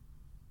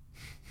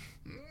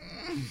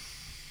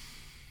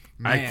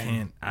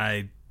 Man.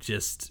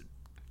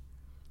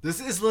 This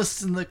is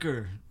Listen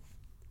Liquor.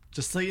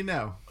 Just so you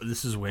know.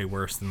 This is way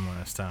worse than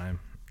last time.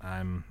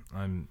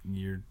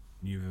 You've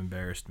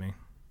embarrassed me.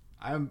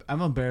 I'm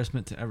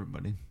embarrassment to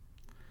everybody.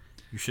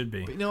 You should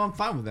be. But I'm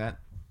fine with that.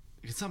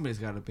 Somebody's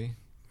got to be.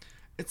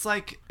 It's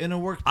like in a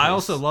workplace. I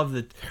also love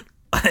that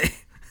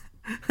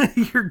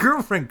your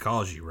girlfriend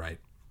calls you, right?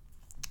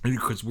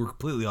 Because we're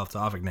completely off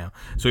topic now,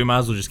 so we might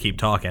as well just keep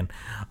talking.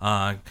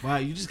 Wow,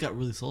 you just got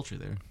really sultry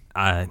there.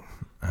 I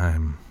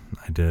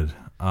did.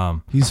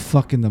 He's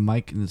fucking the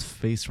mic in his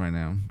face right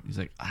now. He's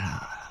like,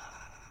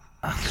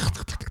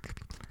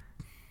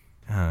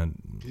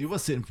 he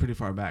was sitting pretty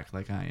far back,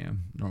 like I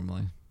am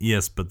normally.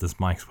 Yes, but this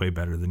mic's way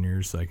better than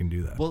yours, so I can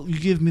do that. Well, you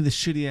give me the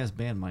shitty ass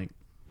band mic.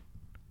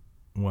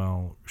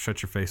 Well,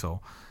 shut your face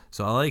hole.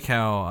 So I like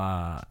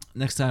how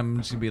next time I'm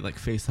just gonna be like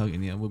face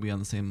hugging you. We'll be on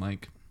the same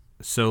mic.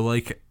 So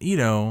like, you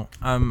know,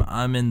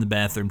 I'm in the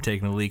bathroom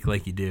taking a leak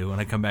like you do, and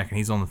I come back and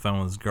he's on the phone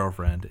with his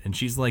girlfriend, and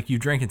she's like, "You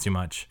drinking too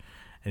much?"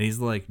 And he's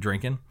like,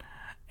 "Drinking?"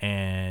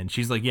 And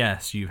she's like,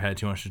 "Yes, you've had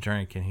too much to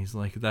drink." And he's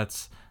like,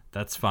 That's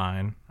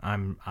fine.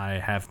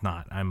 I have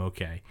not. I'm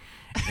okay."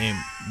 And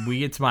we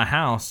get to my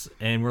house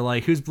and we're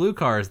like, "Whose blue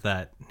car is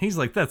that?" He's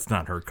like, "That's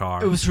not her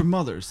car. It was her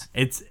mother's."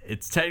 It's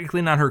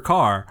technically not her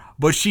car,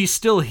 but she's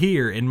still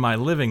here in my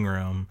living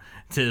room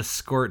to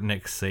escort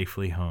Nick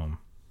safely home.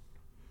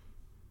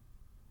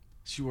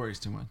 She worries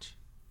too much.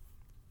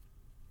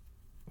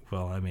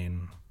 Well, I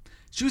mean,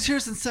 she was here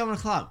since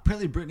 7:00.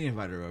 Apparently Brittany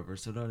invited her over,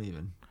 so don't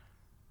even.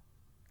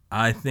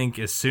 I think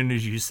as soon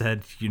as you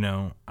said, you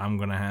know, I'm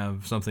going to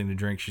have something to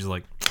drink, she's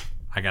like,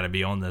 "I got to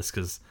be on this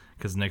because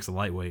Nick's a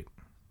lightweight."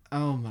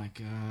 Oh, my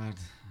God.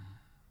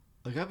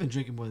 Look, I've been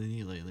drinking more than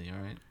you lately,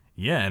 all right?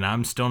 Yeah, and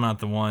I'm still not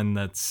the one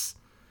that's...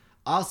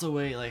 I also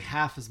weigh like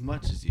half as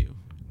much as you.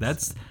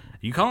 That's...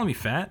 You calling me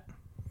fat?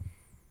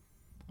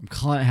 I'm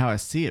calling it how I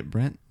see it,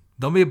 Brent.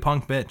 Don't be a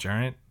punk bitch, all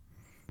right?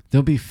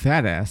 Don't be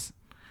fat ass.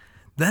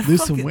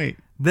 Lose some weight.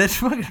 That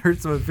fucking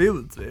hurts my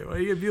feelings, man. Why are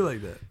you going to be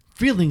like that?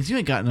 Feelings? You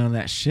ain't got none of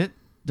that shit.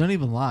 Don't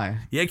even lie.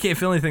 Yeah, I can't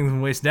feel anything from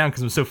the waist down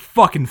because I'm so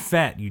fucking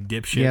fat, you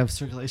dipshit. You have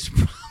circulation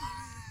problems.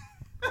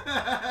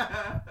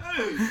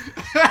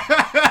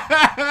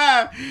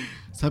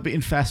 Stop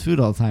eating fast food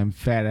all the time,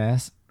 fat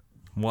ass.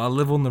 Well, I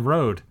live on the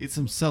road. Eat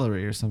some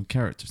celery or some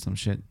carrots or some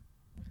shit.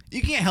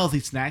 You can't healthy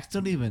snacks.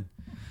 Don't even.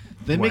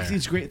 They Where? make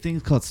these great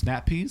things called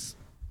snap peas.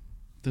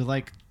 They're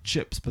like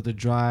chips, but they're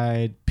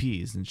dried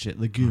peas and shit.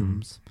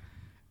 Legumes.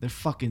 They're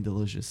fucking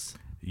delicious.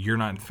 You're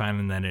not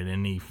finding that at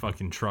any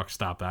fucking truck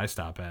stop that I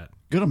stop at.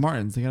 Go to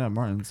Martin's. They got it at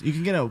Martin's. You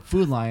can get a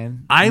Food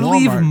Lion. I Walmart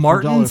leave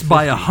Martin's for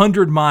by $1.50.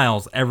 100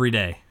 miles every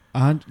day.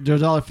 They're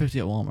 $1.50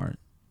 at Walmart.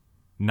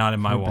 Not in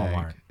my per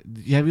Walmart.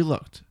 bag. Have you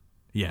looked?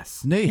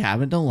 Yes. No, you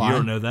haven't. Don't lie. You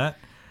don't know that?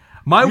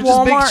 My You're Walmart.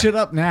 just making shit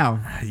up now.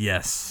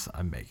 Yes,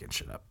 I'm making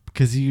shit up.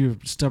 Because you're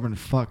stubborn as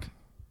fuck.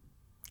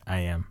 I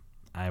am.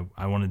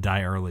 I want to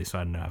die early so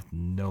I don't have to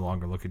no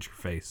longer look at your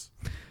face.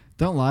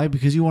 Don't lie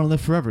because you want to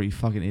live forever, you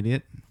fucking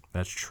idiot.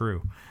 That's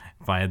true.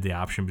 If I had the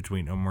option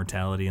between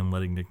immortality and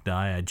letting Nick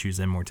die, I'd choose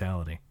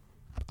immortality.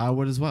 I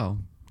would as well.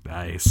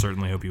 I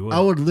certainly hope you would. I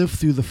would live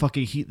through the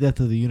fucking heat death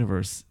of the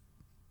universe.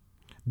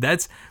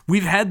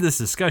 We've had this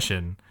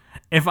discussion.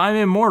 If I'm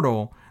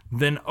immortal,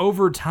 then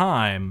over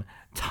time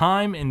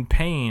and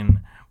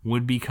pain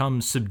would become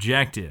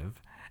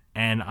subjective.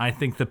 And I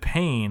think the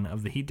pain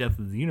of the heat death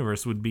of the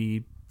universe would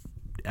be,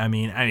 I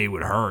mean, it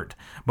would hurt,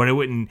 but it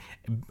wouldn't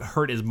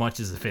hurt as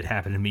much as if it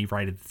happened to me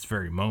right at this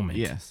very moment.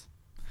 Yes.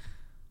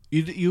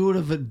 You would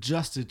have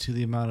adjusted to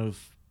the amount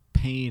of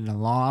pain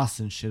and loss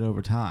and shit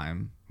over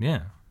time.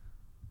 Yeah.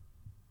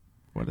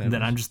 Whatever. And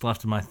then I'm just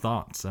left to my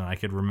thoughts, and I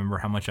could remember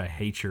how much I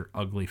hate your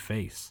ugly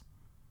face.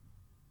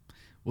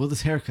 Well,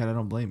 this haircut, I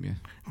don't blame you.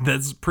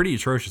 That's pretty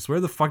atrocious. Where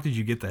the fuck did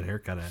you get that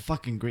haircut at?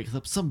 Fucking great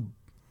clip.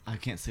 I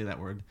can't say that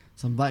word.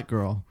 Some black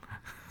girl.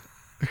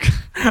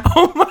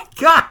 Oh my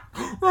god!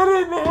 What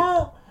in the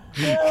hell?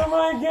 Oh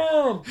my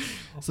god!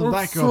 Some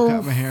black girl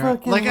cut my hair.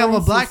 Like I'm a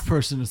black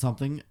person or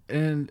something,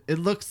 and it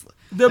looks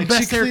the like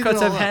best she cleaned haircuts it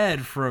all I've up.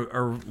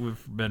 had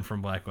we've been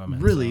from black women.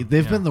 Really, so,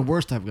 they've yeah. been the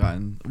worst I've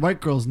gotten.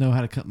 White girls know how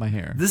to cut my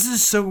hair. This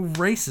is so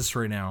racist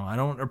right now. I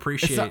don't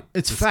appreciate.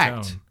 It's this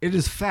fact. tone. It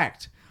is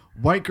fact.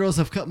 White girls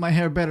have cut my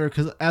hair better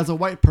because as a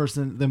white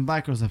person, than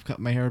black girls have cut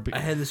my hair. I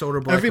had this older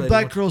black Every lady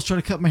black once- girl's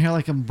trying to cut my hair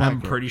like I'm black. I'm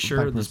pretty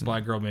sure this person.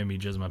 black girl made me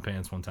jizz my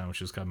pants one time when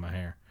she was cutting my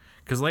hair.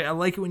 Cause like I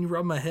like it when you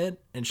rub my head,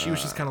 and she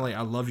was just kind of like,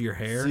 "I love your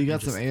hair." So you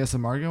got just, some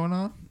ASMR going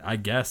on? I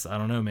guess I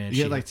don't know, man.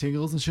 You get like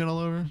tingles and shit all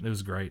over? It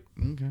was great.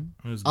 Okay.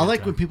 It was. a I good like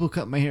time. when people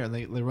cut my hair and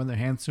they run their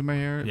hands through my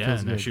hair. It Yeah,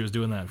 feels no, good. she was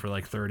doing that for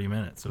like 30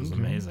 minutes. It was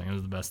amazing. It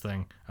was the best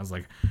thing. I was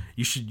like,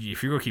 you should,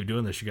 if you're gonna keep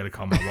doing this, you got to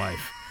call my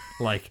wife.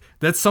 Like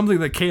that's something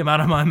that came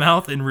out of my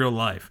mouth in real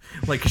life.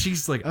 Like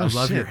she's like, I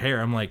love your hair.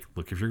 I'm like,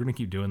 look, if you're gonna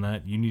keep doing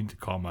that, you need to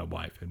call my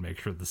wife and make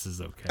sure this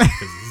is okay because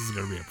this is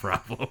gonna be a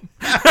problem.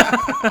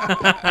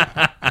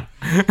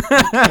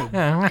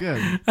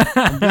 Good.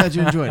 I'm glad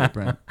you enjoyed it,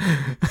 Brent.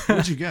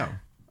 Where'd you go?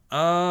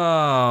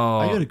 Oh,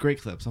 I go to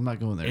Great Clips. I'm not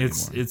going there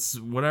anymore. It's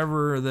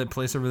whatever that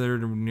place over there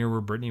near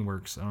where Brittany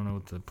works. I don't know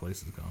what the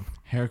place is called.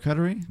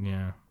 Haircuttery?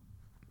 Yeah,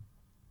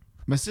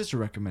 My sister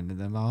recommended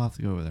them. I'll have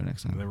to go over there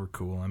next time. they were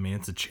cool. I mean,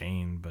 it's a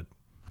chain, but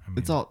I mean,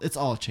 It's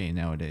all a chain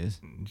nowadays.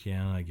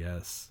 yeah, I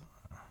guess.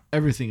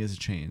 Everything is a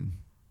chain.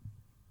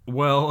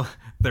 Well,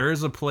 there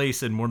is a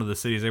place in one of the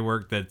cities I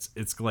work it's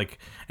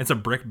a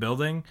brick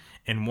building,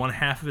 and one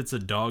half of it's a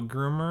dog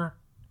groomer,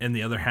 and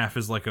the other half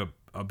is like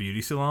a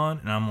beauty salon.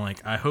 And I'm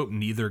like, I hope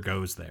neither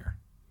goes there.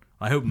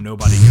 I hope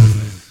nobody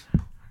goes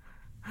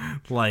there.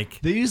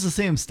 Like, they use the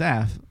same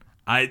staff.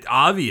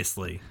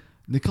 Obviously.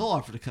 Nicole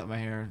offered to cut my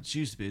hair. She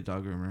used to be a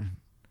dog groomer.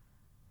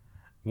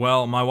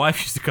 Well, my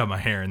wife used to cut my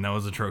hair, and that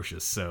was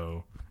atrocious.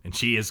 And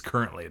she is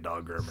currently a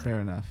dog groomer. Fair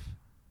enough.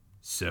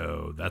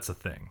 So that's a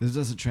thing. This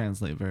doesn't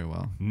translate very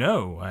well.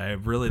 No, I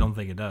really don't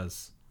think it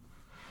does.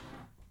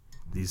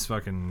 These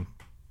fucking,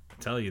 I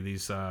tell you,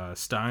 these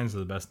Steins are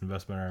the best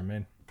investment I ever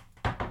made.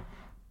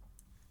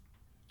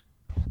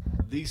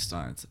 These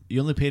Steins.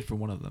 You only paid for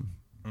one of them.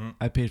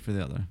 I paid for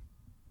the other.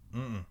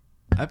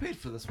 I paid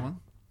for this one.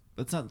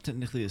 That's not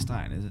technically a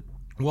Stein, is it?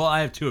 Well,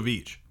 I have two of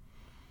each.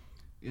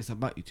 Yes, I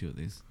bought you two of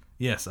these.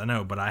 Yes, I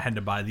know, but I had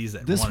to buy these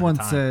at this one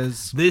one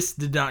says... This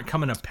did not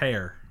come in a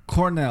pair.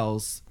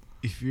 Cornell's.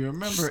 If you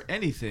remember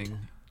anything,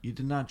 you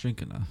did not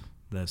drink enough.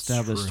 That's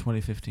established true.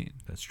 2015.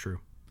 That's true.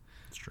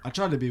 That's true. I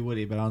tried to be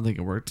witty, but I don't think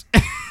it worked.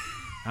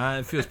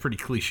 It feels pretty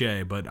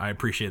cliche, but I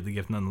appreciate the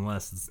gift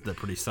nonetheless. It's the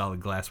pretty solid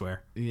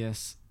glassware.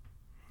 Yes.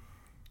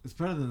 It's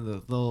better than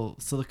the little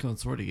silicone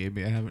sword he gave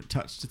me. I haven't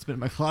touched. It's been in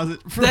my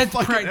closet for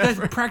fucking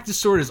ever. That practice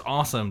sword is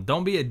awesome.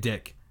 Don't be a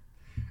dick.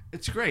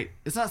 It's great.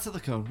 It's not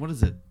silicone. What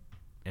is it?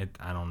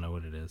 I don't know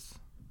what it is.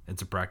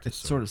 It's a practice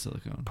sword. Sort of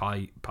silicone.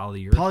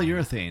 Polyurethane.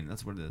 Polyurethane.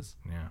 That's what it is.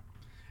 Yeah.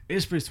 It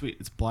is pretty sweet.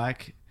 It's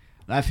black.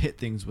 And I've hit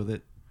things with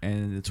it,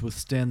 and it's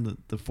withstand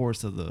the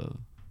force of the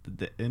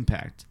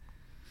impact.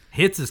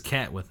 Hits his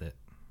cat with it.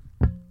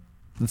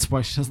 That's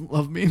why she doesn't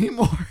love me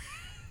anymore.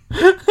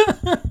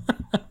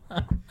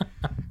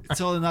 It's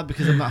totally not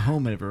because I'm not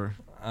home ever.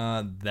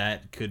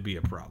 That could be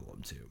a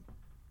problem too.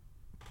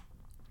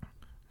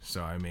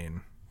 So I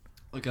mean,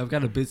 look, I've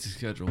got a busy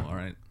schedule. All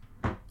right,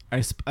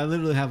 I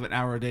literally have an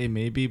hour a day,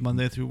 maybe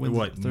Monday through Wednesday.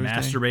 What? Thursday.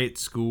 Masturbate,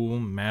 school,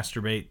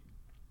 masturbate,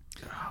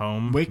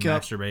 home, wake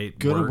masturbate, up,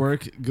 go to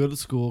work, go to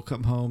school,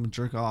 come home,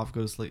 jerk off,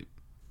 go to sleep.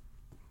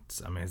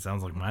 I mean, it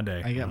sounds like my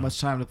day. I got much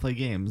time to play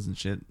games and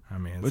shit. I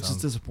mean, which is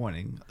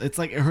disappointing. It's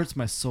like it hurts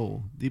my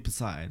soul deep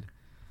inside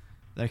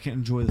that I can't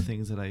enjoy the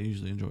things that I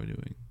usually enjoy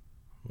doing.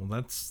 Well,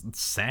 that's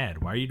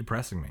sad. Why are you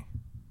depressing me?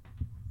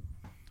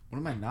 What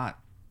am I not?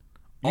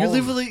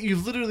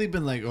 You've literally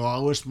been like, oh, I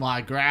wish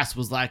my grass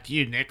was like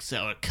you, Nick,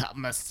 so it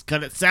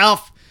cut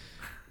itself.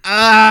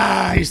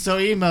 You're so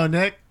emo,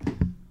 Nick.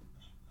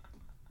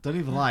 Don't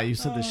even lie. You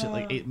said this shit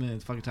like 8 million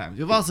fucking times.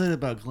 You've also said it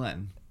about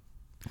Glenn.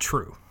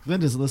 True. Glenn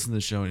doesn't listen to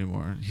the show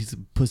anymore. He's a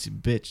pussy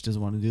bitch.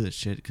 Doesn't want to do this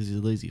shit because he's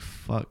a lazy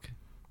fuck.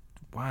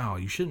 Wow,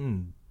 you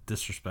shouldn't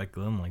disrespect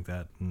Glenn like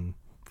that.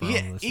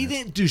 He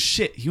didn't do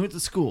shit. He went to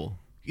school.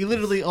 He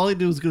literally, all he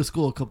did was go to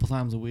school a couple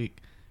times a week.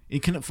 He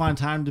couldn't find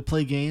time to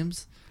play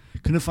games.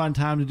 Couldn't find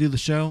time to do the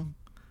show.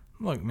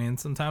 Look, man,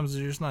 sometimes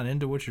you're just not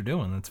into what you're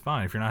doing. That's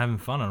fine. If you're not having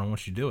fun, I don't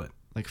want you to do it.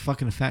 Like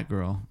fucking a fat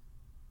girl.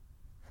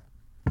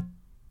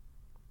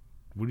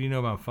 What do you know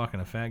about fucking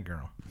a fat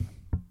girl?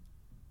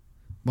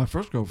 My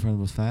first girlfriend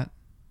was fat.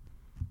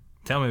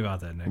 Tell me about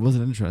that, Nick. I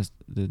wasn't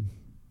interested.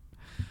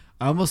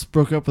 I almost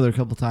broke up with her a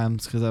couple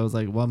times because I was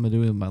like, what am I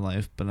doing with my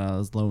life? But I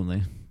was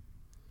lonely.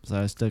 So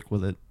I stuck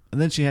with it. And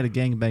then she had a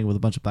gangbang with a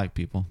bunch of black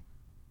people.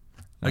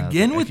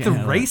 Again with the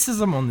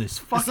racism on this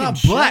fucking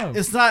show. Black.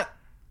 It's not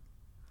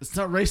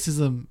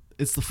racism.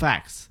 It's the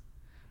facts.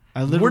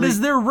 What does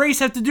their race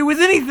have to do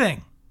with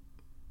anything?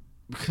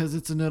 Because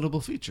it's a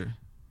notable feature.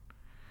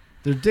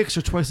 Their dicks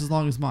are twice as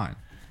long as mine.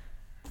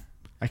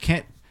 I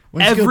can't.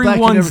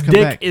 Everyone's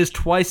dick is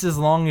twice as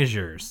long as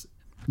yours.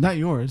 Not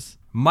yours.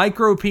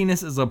 Micro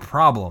penis is a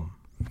problem.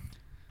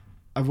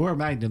 I wear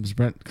magnums,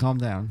 Brent. Calm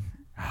down.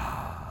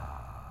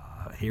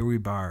 Here we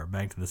are,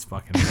 back to this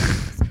fucking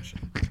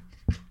discussion.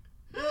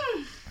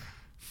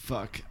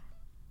 Fuck.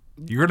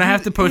 You're gonna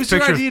have to post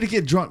pictures. Your idea to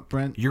get drunk,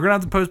 Brent. You're gonna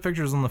have to post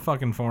pictures on the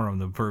fucking forum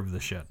to prove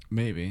the shit.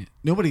 Maybe.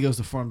 Nobody goes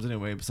to forums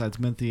anyway, besides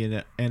Menthy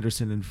and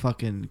Anderson and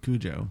fucking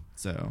Cujo.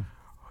 So.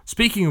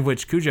 Speaking of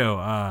which, Cujo,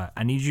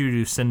 I need you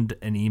to send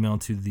an email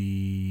to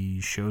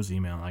the show's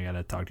email. I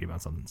gotta talk to you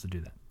about something, so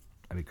do that.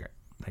 That'd be great.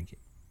 Thank you.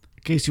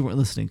 In case you weren't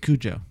listening,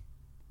 Cujo,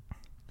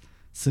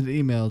 send an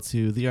email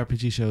to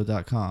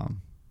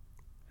therpgshow.com.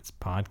 It's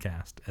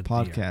podcast at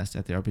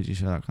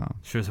therpgshow.com.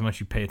 Shows how much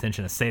you pay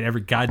attention. I say it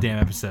every goddamn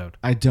episode.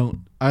 I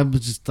don't. I'm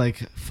just like,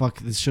 fuck,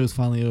 this show's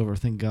finally over.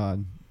 Thank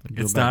God.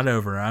 It's not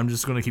over. I'm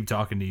just going to keep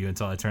talking to you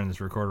until I turn this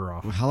recorder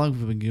off. How long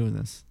have we been doing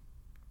this?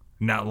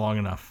 Not long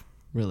enough.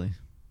 Really?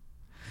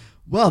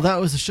 Well, that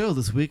was the show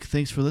this week.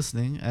 Thanks for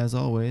listening, as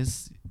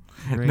always.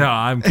 Great. No,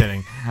 I'm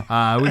kidding.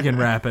 We can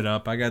wrap it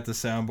up. I got the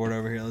soundboard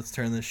over here. Let's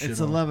turn this shit on.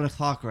 It's 11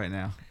 o'clock right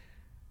now.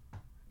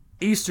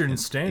 Eastern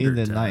Standard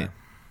in the night.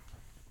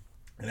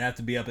 I'd have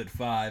to be up at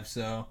 5,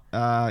 so.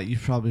 You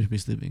probably should be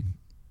sleeping.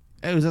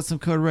 Hey, was that some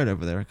Code Red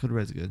over there? Code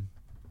Red's good.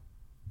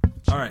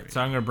 All right, so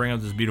I'm going to bring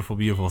up this beautiful,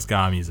 beautiful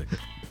ska music.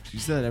 You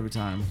say that every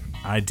time.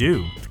 I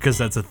do, because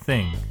that's a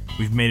thing.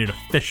 We've made it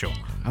official.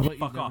 How about Fuck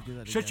you never off. do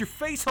that Shut again? your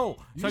face hole.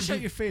 You shut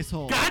your face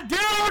hole. God damn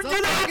it,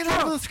 Stop talking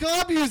over the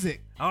ska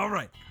music. All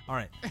right.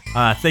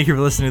 Thank you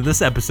for listening to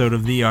this episode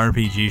of The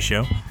RPG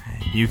Show.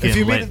 If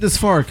you made it this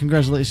far,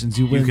 congratulations.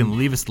 You win. You can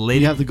leave us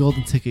You have the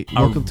golden ticket.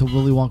 Welcome to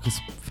Willy Wonka's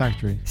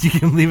factory. You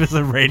can leave us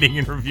a rating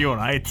and review on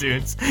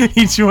iTunes.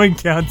 Each one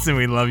counts, and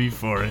we love you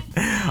for it.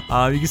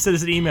 You can send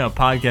us an email,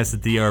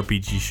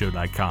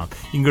 podcast@therpgshow.com.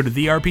 You can go to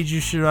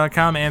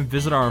therpgshow.com and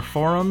visit our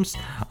forums,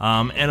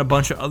 and a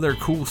bunch of other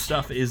cool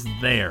stuff is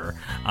there.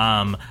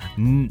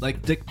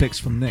 Like dick pics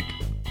from Nick.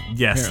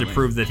 Yes, apparently. to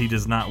prove that he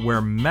does not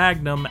wear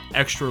Magnum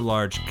extra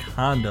large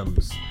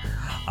condoms.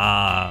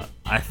 I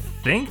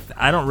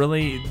don't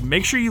really.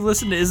 Make sure you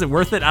listen to Is It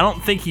Worth It? I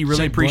don't think he really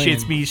Check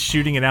appreciates Blaine. me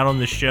shooting it out on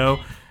the show.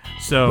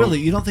 So Really,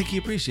 you don't think he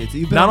appreciates it?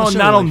 You've been not on, on the show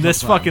not like on this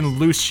 12 fucking times.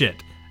 loose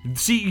shit.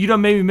 See, you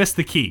done maybe missed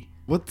the key.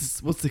 What's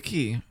the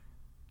key?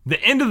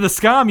 The end of the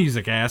ska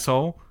music,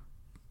 asshole.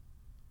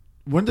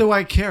 When do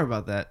I care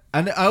about that?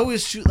 I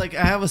always shoot like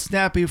I have a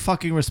snappy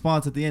fucking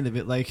response at the end of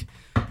it. Like,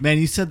 man,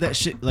 you said that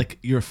shit like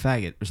you're a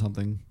faggot or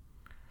something.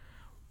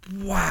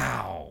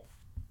 Wow.